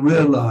suddenly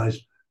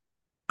realized,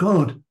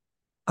 God,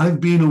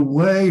 I've been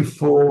away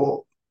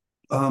for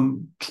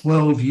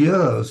 12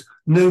 years.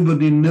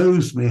 Nobody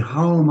knows me.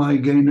 How am I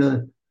going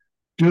to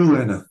do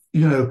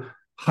anything?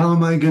 How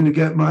am I going to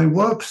get my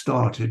work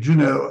started?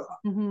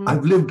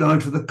 I've lived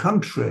out of the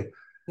country.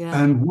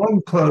 Yeah. And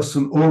one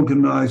person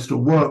organized a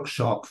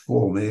workshop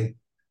for me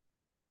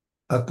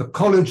at the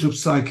College of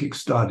Psychic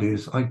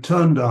Studies. I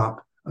turned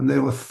up, and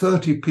there were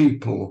 30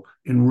 people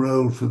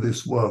enrolled for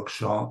this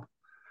workshop,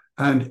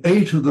 and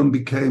 8 of them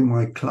became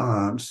my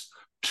clients.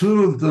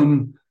 2 of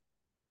them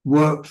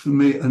worked for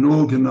me and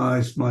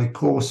organized my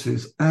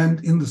courses.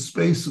 And in the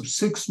space of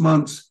 6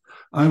 months,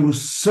 I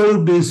was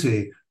so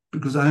busy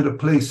because I had a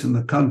place in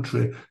the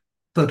country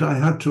that I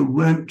had to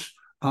rent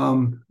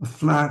a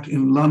flat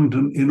in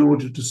London in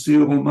order to see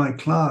all my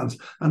clients.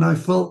 And I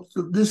felt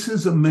that this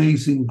is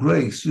amazing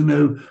grace,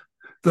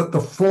 that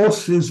the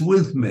force is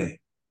with me.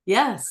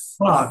 Yes.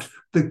 But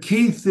the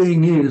key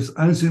thing is,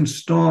 as in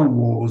Star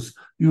Wars,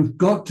 you've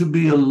got to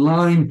be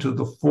aligned to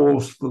the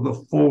force for the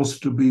force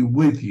to be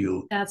with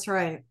you. That's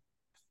right.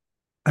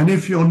 And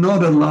if you're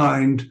not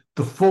aligned,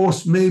 the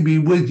force may be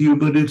with you,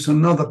 but it's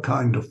another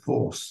kind of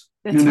force.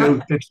 That's right.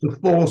 It's the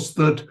force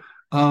that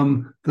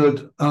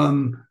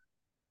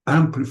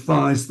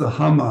amplifies the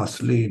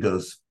Hamas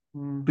leaders,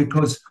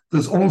 because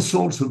there's all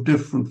sorts of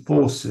different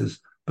forces,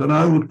 but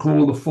I would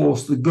call the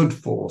force the good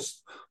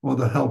force or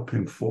the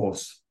helping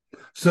force.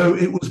 So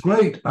it was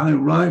great. I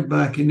arrived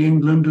back in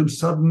England and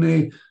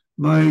suddenly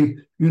my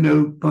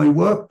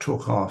work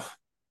took off.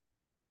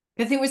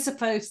 Because it was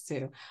supposed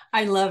to.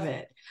 I love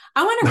it.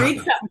 I want to read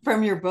something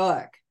from your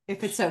book,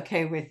 if it's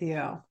okay with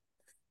you.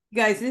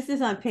 Guys, this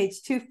is on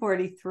page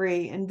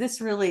 243, and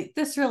this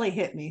really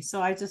hit me.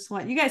 So I just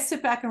want you guys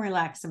sit back and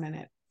relax a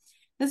minute.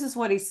 This is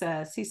what he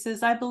says. He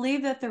says, I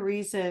believe that the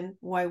reason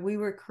why we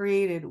were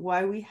created,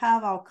 why we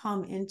have all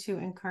come into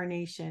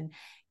incarnation,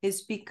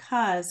 is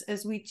because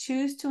as we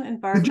choose to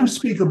embark on... Could you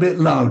speak a bit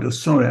louder?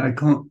 Sorry, I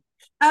can't...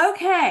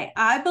 Okay,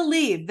 I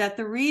believe that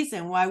the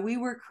reason why we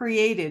were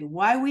created,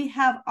 why we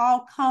have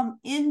all come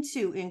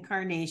into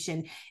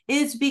incarnation,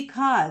 is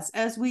because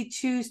as we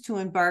choose to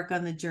embark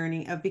on the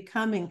journey of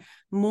becoming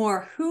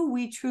more who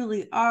we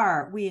truly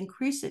are, we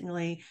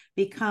increasingly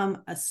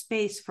become a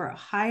space for a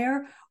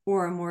higher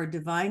or a more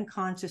divine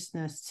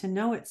consciousness to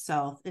know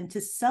itself and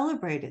to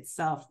celebrate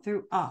itself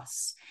through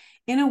us.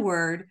 In a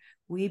word,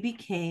 we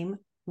become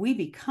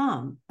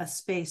a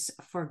space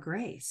for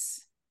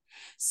grace.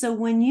 So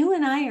when you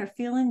and I are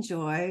feeling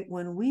joy,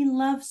 when we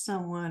love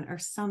someone or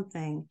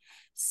something,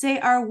 say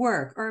our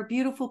work or a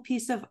beautiful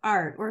piece of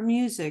art or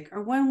music,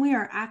 or when we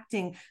are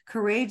acting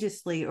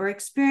courageously or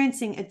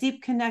experiencing a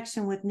deep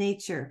connection with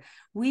nature,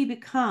 we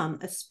become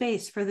a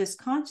space for this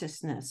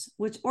consciousness,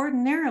 which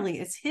ordinarily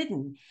is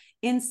hidden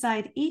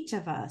inside each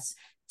of us,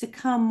 to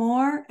come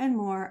more and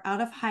more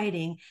out of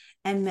hiding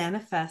and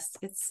manifest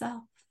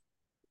itself.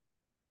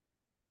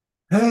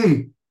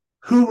 Hey,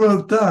 who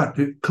wrote that?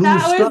 Cool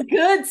that stuff. Was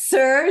good,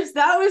 Serge.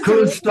 That was cool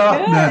really stuff,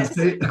 good.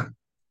 Nancy.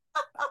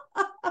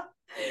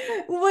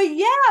 Well,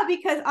 yeah,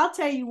 because I'll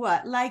tell you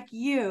what, like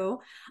you,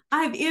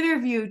 I've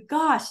interviewed,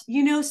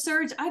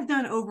 Serge, I've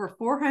done over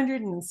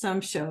 400 and some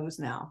shows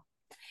now.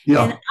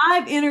 Yeah. And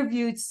I've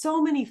interviewed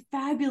so many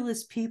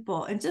fabulous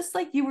people. And just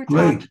like you were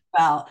talking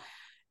about,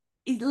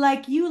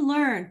 like you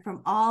learn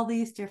from all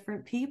these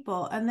different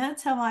people. And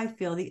that's how I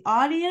feel. The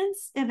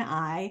audience and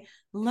I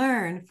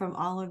learn from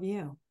all of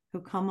you who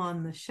come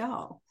on the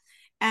show.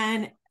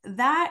 And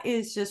that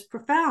is just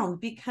profound,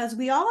 because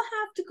we all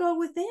have to go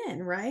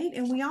within, right?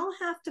 And we all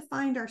have to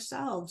find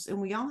ourselves, and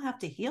we all have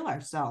to heal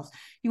ourselves.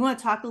 You want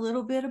to talk a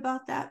little bit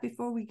about that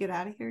before we get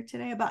out of here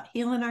today, about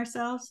healing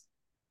ourselves?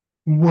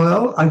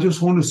 Well, I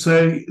just want to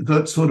say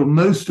that sort of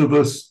most of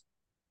us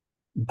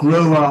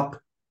grow up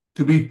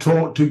to be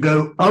taught to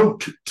go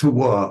out to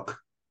work.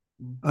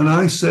 And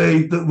I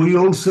say that we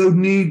also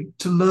need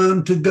to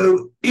learn to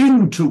go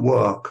into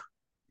work.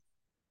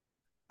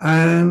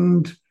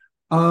 And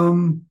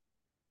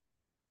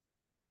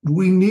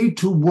we need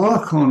to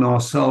work on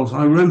ourselves.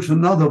 I wrote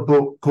another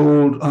book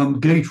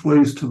called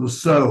Gateways to the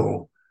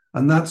Soul,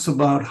 and that's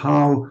about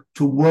how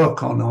to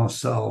work on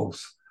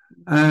ourselves.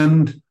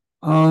 And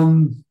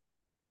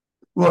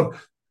well,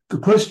 the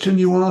question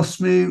you asked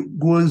me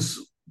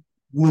was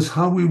was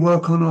how we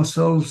work on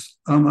ourselves.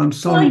 I'm Well,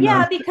 sorry, yeah,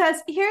 Nan. because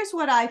here's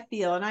what I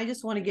feel, and I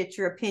just want to get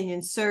your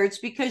opinion, Serge,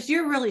 because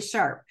you're really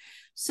sharp.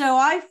 So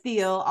I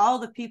feel all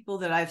the people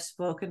that I've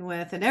spoken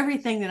with and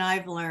everything that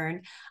I've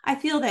learned, I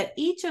feel that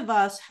each of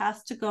us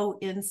has to go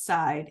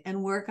inside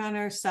and work on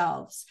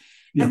ourselves.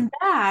 Yeah, And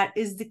that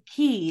is the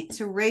key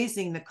to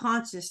raising the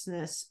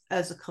consciousness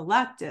as a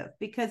collective.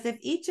 Because if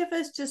each of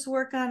us just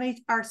work on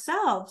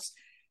ourselves,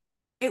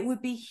 it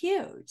would be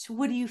huge.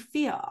 What do you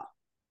feel?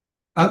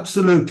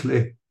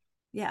 absolutely.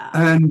 Yeah.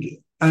 And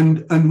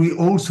and we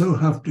also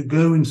have to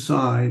go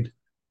inside.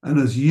 And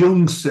as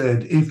Jung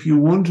said, if you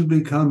want to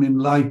become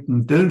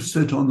enlightened, don't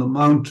sit on the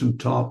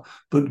mountaintop,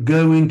 but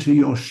go into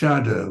your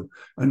shadow.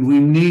 And we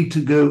need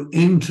to go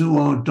into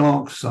our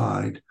dark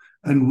side,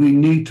 and we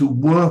need to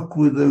work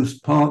with those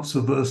parts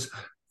of us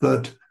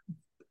that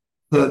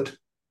that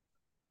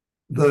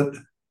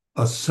that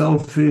are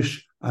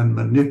selfish and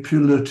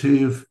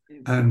manipulative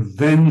and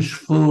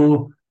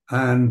vengeful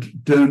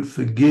and don't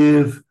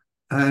forgive.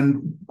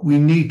 And we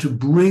need to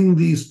bring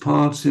these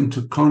parts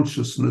into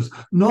consciousness,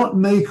 not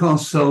make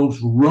ourselves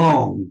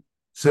wrong.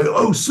 Say,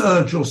 oh,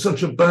 Serge, you're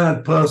such a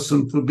bad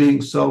person for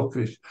being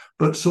selfish,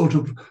 but sort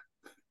of,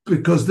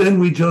 because then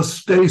we just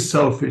stay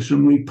selfish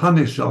and we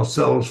punish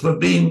ourselves for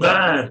being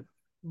bad.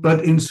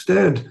 But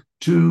instead,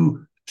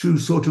 to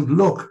sort of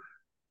look,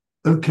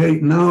 okay,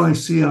 now I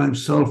see I'm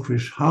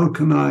selfish. How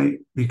can I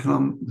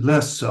become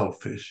less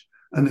selfish?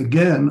 And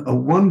again, a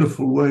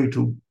wonderful way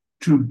to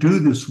do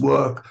this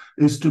work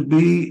is to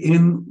be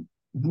in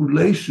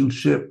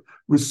relationship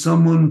with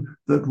someone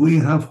that we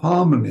have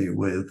harmony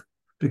with,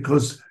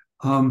 because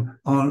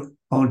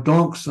our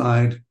dark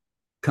side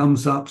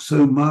comes up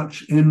so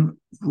much in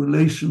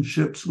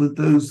relationships with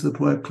those that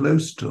we're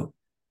close to.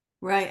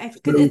 Right.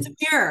 Because So it's a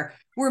mirror.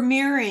 We're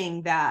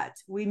mirroring that.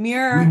 We we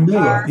mirror mirror,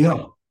 our,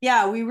 yeah.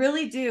 yeah, we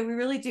really do. We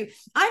really do.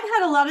 I've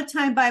had a lot of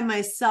time by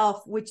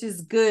myself, which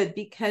is good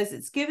because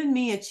it's given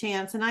me a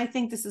chance. And I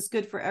think this is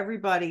good for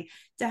everybody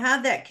to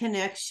have that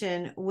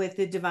connection with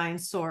the divine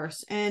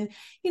source. And,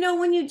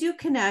 when you do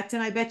connect,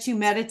 and I bet you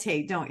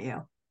meditate, don't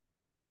you?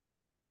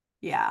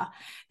 Yeah.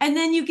 And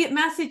then you get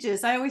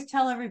messages. I always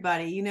tell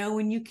everybody,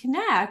 when you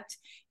connect,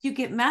 you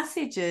get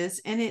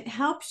messages and it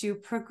helps you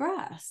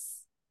progress.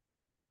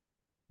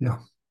 Yeah.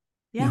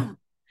 Yeah.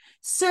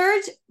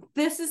 Serge,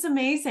 this is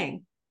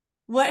amazing.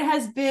 What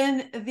has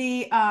been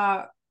the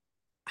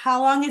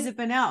how long has it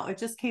been out? It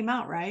just came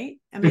out, right?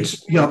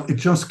 It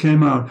just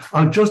came out.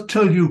 I'll just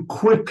tell you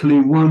quickly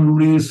one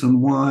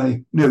reason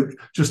why, no,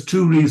 just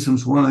two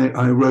reasons why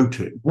I wrote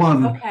it.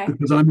 One, Okay.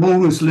 because I'm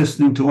always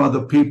listening to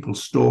other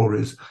people's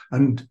stories,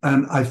 and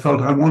I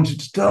felt I wanted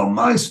to tell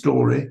my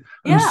story.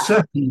 And Yeah.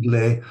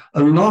 secondly,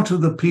 a lot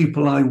of the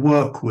people I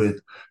work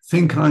with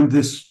think I'm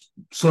this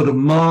sort of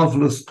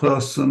marvelous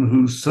person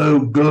who's so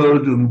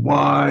good and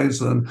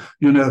wise and,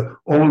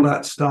 all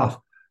that stuff.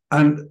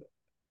 And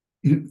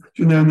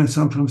and they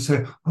sometimes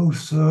say, oh,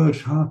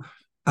 Serge, huh?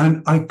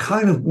 And I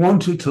kind of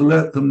wanted to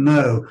let them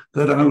know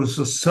that I was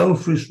a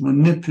selfish,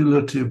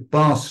 manipulative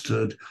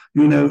bastard,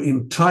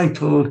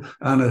 entitled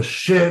and a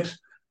shit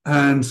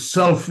and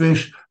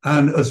selfish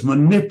and as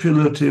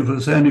manipulative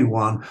as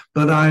anyone.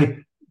 But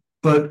I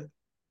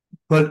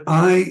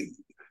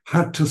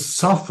had to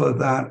suffer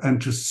that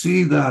and to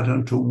see that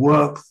and to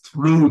work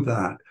through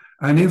that.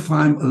 And if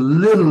I'm a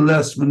little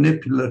less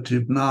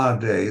manipulative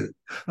nowadays,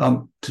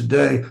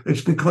 today,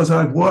 it's because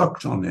I've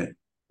worked on it.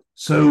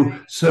 So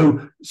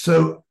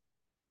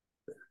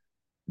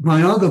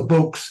my other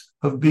books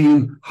have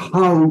been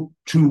how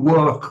to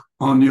work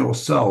on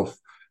yourself.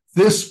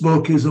 This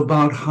book is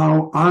about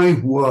how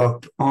I've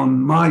worked on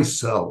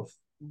myself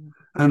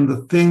and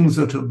the things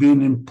that have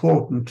been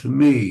important to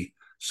me.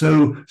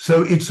 So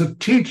it's a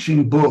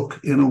teaching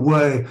book in a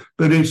way,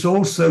 but it's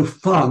also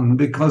fun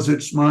because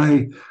it's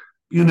my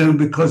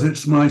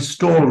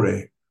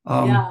story.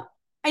 Yeah.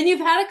 And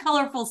you've had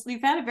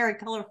a very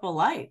colorful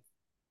life.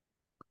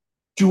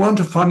 Do you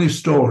want a funny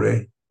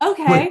story?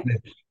 Okay.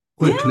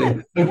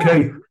 Quickly. Yeah.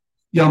 Okay.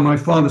 Yeah, my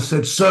father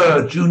said,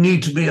 Serge, you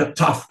need to be a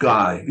tough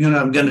guy.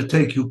 I'm going to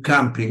take you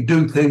camping,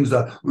 do things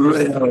that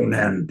real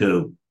men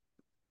do.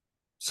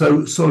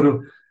 So sort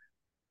of,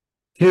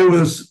 here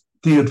was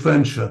the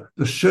adventure.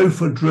 The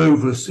chauffeur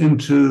drove us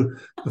into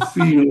the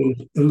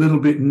field a little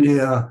bit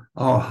near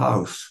our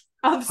house.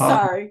 I'm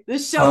sorry. The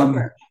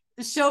chauffeur.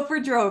 The chauffeur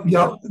drove you.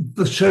 Yeah,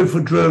 the chauffeur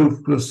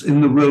drove us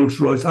in the Rolls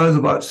Royce. I was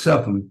about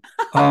 7.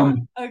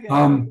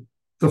 Okay.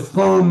 The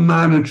farm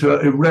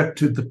manager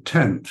erected the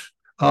tent.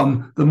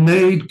 The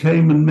maid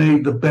came and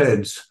made the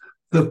beds.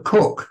 The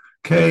cook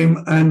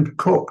came and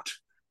cooked,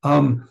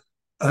 and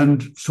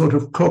sort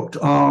of cooked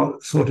our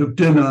sort of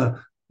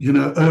dinner,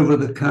 over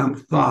the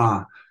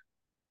campfire.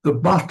 The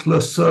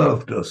butler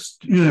served us.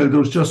 There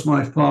was just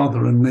my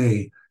father and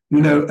me.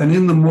 And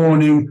in the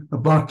morning, the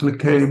butler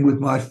came with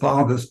my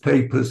father's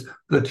papers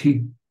that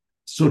he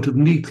sort of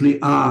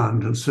neatly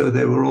ironed, and so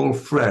they were all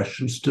fresh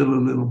and still a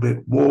little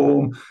bit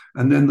warm.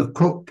 And then the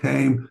cook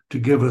came to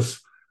give us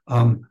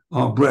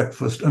our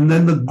breakfast, and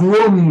then the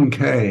groom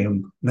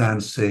came,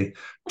 Nancy,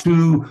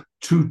 to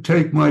to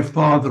take my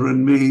father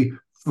and me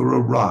for a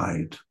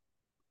ride.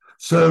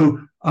 So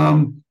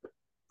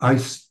I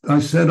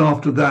said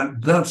after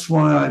that, that's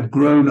why I've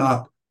grown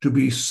up to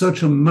be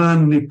such a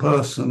manly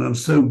person and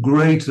so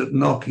great at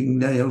knocking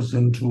nails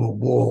into a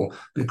wall,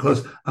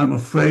 because I'm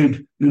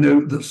afraid,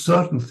 that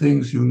certain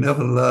things you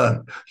never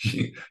learn.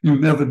 You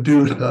never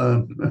do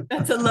learn.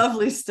 That's a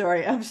lovely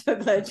story. I'm so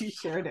glad you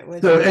shared it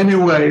with So me.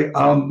 anyway,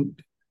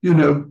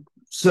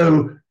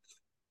 so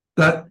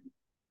that,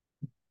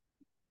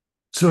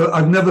 so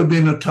I've never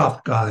been a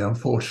tough guy,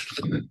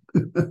 unfortunately.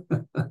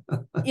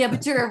 Yeah,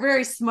 but you're a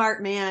very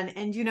smart man.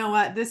 And you know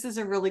what? This is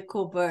a really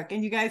cool book,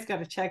 and you guys got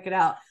to check it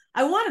out.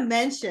 I want to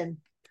mention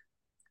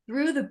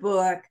through the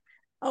book,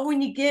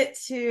 when you get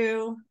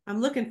to,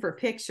 I'm looking for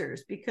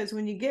pictures, because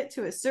when you get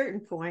to a certain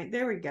point,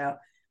 there we go.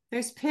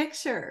 There's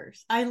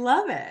pictures. I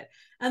love it.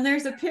 And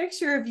there's a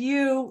picture of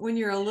you when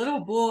you're a little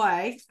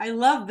boy. I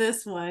love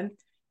this one.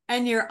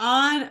 And you're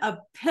on a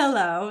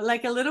pillow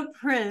like a little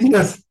prince.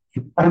 Yes,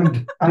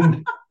 and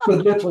the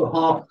little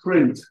half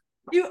prince.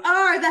 You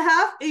are the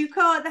half, you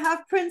call it the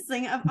half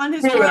princeling on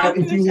his Here,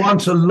 if you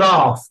want to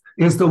laugh,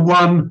 is the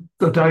one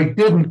that I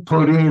didn't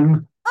put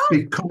in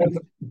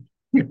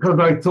because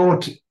I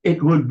thought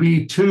it would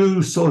be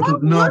too sort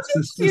of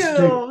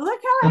narcissistic.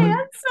 Look how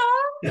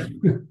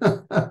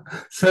handsome.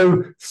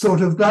 So sort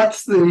of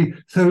that's the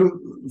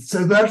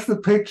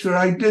picture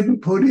I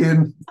didn't put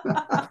in.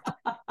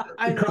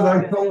 Because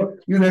I thought,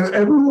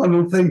 everyone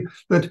will think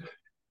that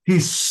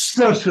he's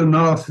such a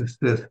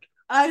narcissist.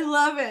 I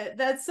love it.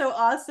 That's so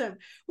awesome.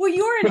 Well,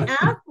 you were an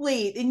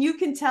athlete, and you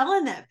can tell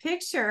in that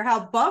picture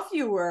how buff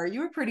you were. You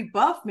were pretty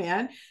buff,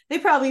 man. They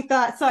probably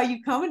saw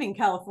you coming in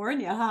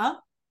California, huh?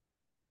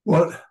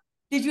 What?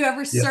 Did you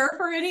ever surf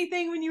or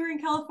anything when you were in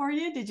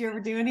California? Did you ever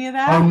do any of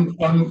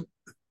that?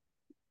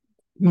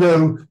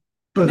 No,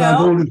 but I've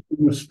always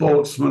been a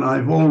sportsman.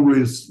 I've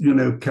always,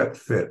 kept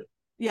fit.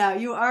 Yeah,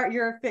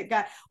 you're a fit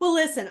guy. Well,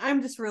 listen,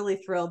 I'm just really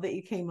thrilled that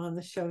you came on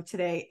the show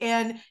today.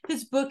 And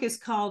his book is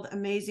called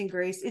Amazing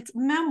Grace. It's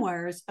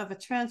memoirs of a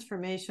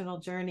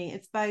transformational journey.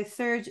 It's by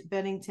Serge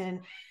Beddington,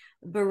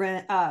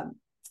 Behrens.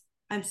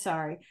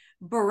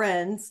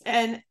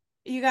 And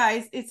you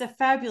guys, it's a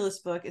fabulous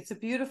book. It's a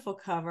beautiful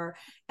cover.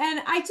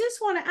 And I just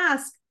want to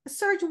ask,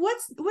 Serge,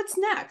 what's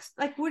next?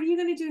 Like, what are you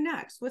going to do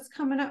next? What's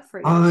coming up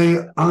for you?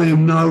 I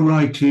am now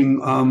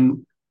writing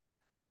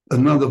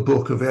another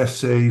book of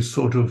essays,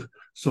 sort of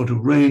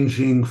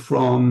ranging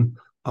from,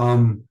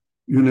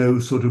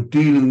 sort of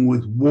dealing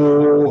with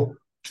war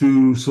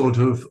to sort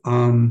of,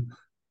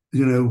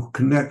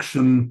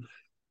 connection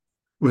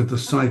with the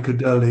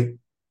psychedelic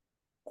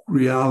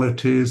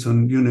realities,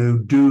 and,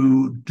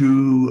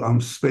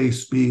 do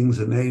space beings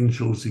and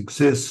angels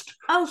exist?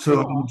 Oh,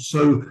 cool.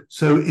 So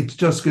it's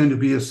just going to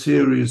be a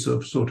series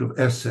of sort of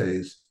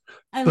essays.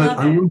 I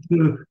want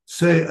to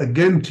say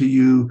again to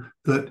you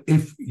that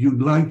if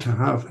you'd like to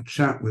have a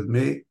chat with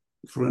me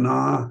for an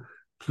hour,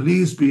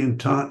 please be in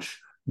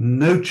touch.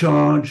 No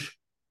charge.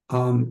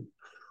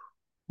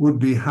 Would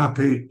be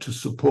happy to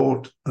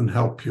support and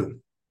help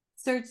you.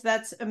 Serge,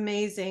 that's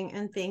amazing,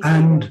 and thank you.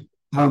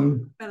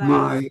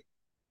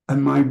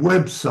 And my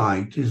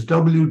website is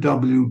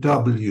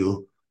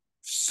www.Serge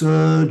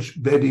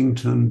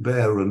Beddington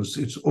Behrens.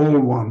 It's all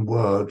one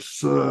word.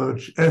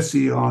 Serge,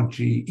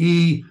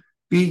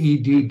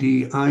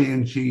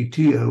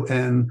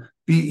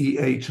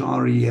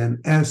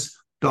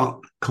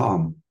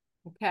 SergeBeddingtonBehrens.com.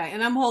 Okay,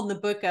 and I'm holding the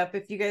book up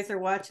if you guys are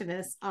watching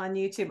this on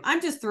YouTube.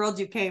 I'm just thrilled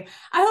you came.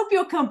 I hope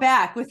you'll come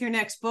back with your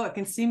next book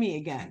and see me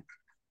again.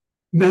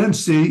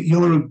 Nancy,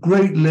 you're a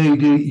great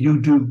lady.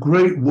 You do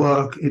great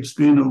work. It's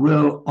been a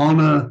real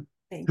honor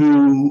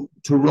to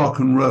rock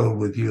and roll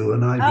with you,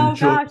 and I've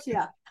enjoyed. Oh gosh,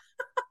 yeah.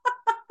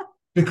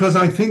 Because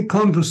I think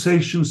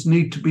conversations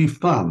need to be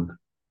fun.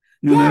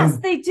 Yes,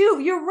 they do.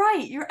 You're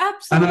right. You're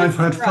absolutely right. And I've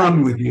had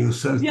fun with you,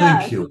 so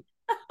thank you.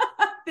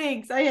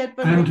 Thanks. I had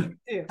fun with you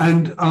too.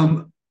 And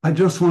I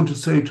just want to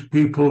say to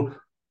people,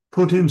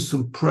 put in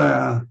some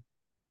prayer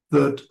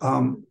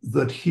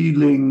that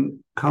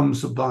healing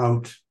comes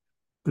about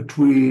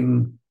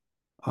between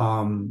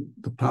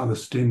the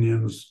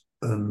Palestinians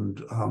and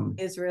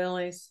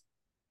Israelis,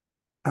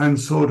 and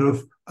sort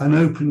of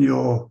open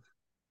your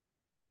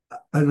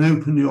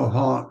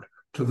heart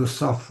to the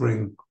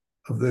suffering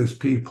of those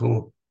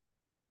people,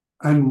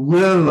 and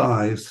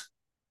realize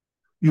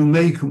you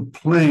may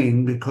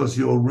complain because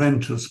your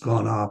rent has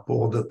gone up,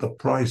 or that the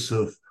price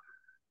of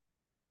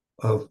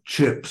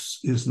chips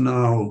is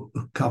now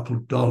a couple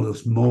of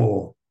dollars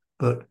more,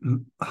 but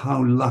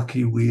how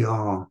lucky we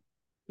are.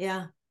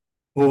 Yeah.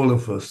 All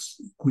of us,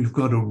 we've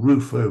got a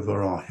roof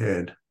over our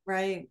head.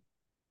 Right.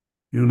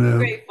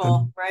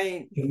 Grateful,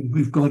 right. And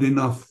we've got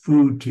enough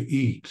food to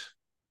eat.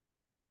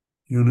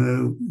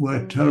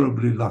 We're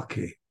terribly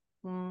lucky.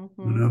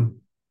 Mm-hmm.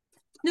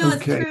 No,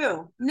 it's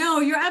true. No,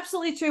 you're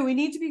absolutely true. We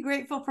need to be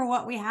grateful for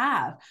what we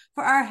have,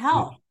 for our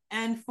health.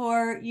 and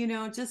for,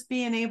 just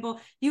being able,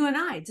 you and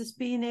I just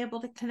being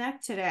able to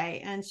connect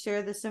today and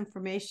share this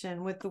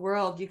information with the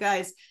world. You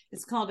guys,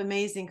 it's called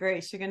Amazing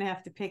Grace. You're going to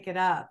have to pick it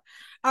up.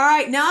 All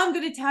right, now I'm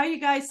going to tell you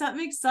guys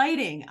something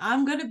exciting.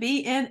 I'm going to be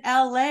in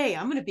LA.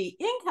 I'm going to be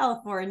in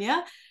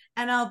California,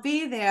 and I'll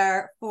be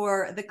there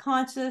for the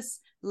Conscious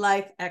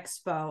Life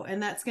Expo,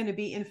 and that's going to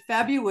be in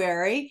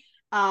February.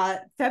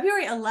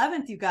 February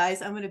 11th, you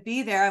guys. I'm going to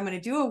be there. I'm going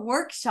to do a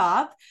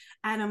workshop,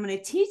 and I'm going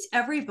to teach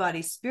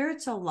everybody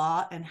spiritual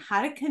law and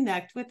how to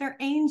connect with their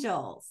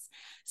angels.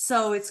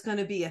 So it's going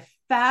to be a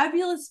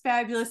fabulous,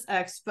 fabulous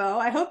expo.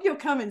 I hope you'll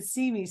come and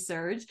see me,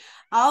 Serge.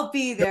 I'll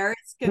be there.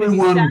 It's going to be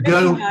Everyone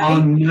go Saturday night.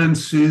 on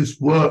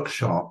Nancy's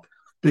workshop,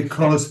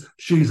 because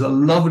she's a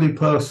lovely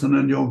person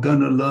and you're going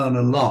to learn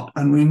a lot.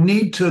 And we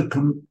need to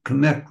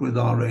connect with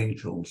our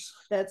angels.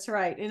 That's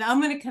right. And I'm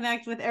going to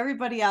connect with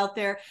everybody out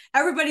there.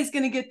 Everybody's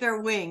going to get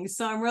their wings.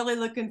 So I'm really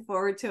looking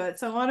forward to it.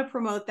 So I want to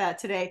promote that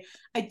today.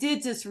 I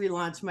did just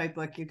relaunch my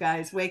book, you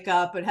guys. Wake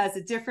Up. It has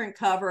a different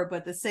cover,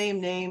 but the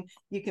same name.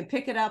 You can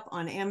pick it up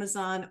on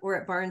Amazon or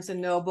at Barnes &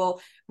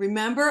 Noble.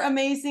 Remember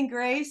Amazing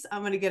Grace.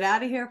 I'm going to get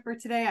out of here for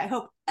today. I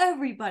hope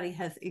everybody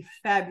has a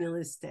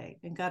fabulous day,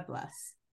 and God bless.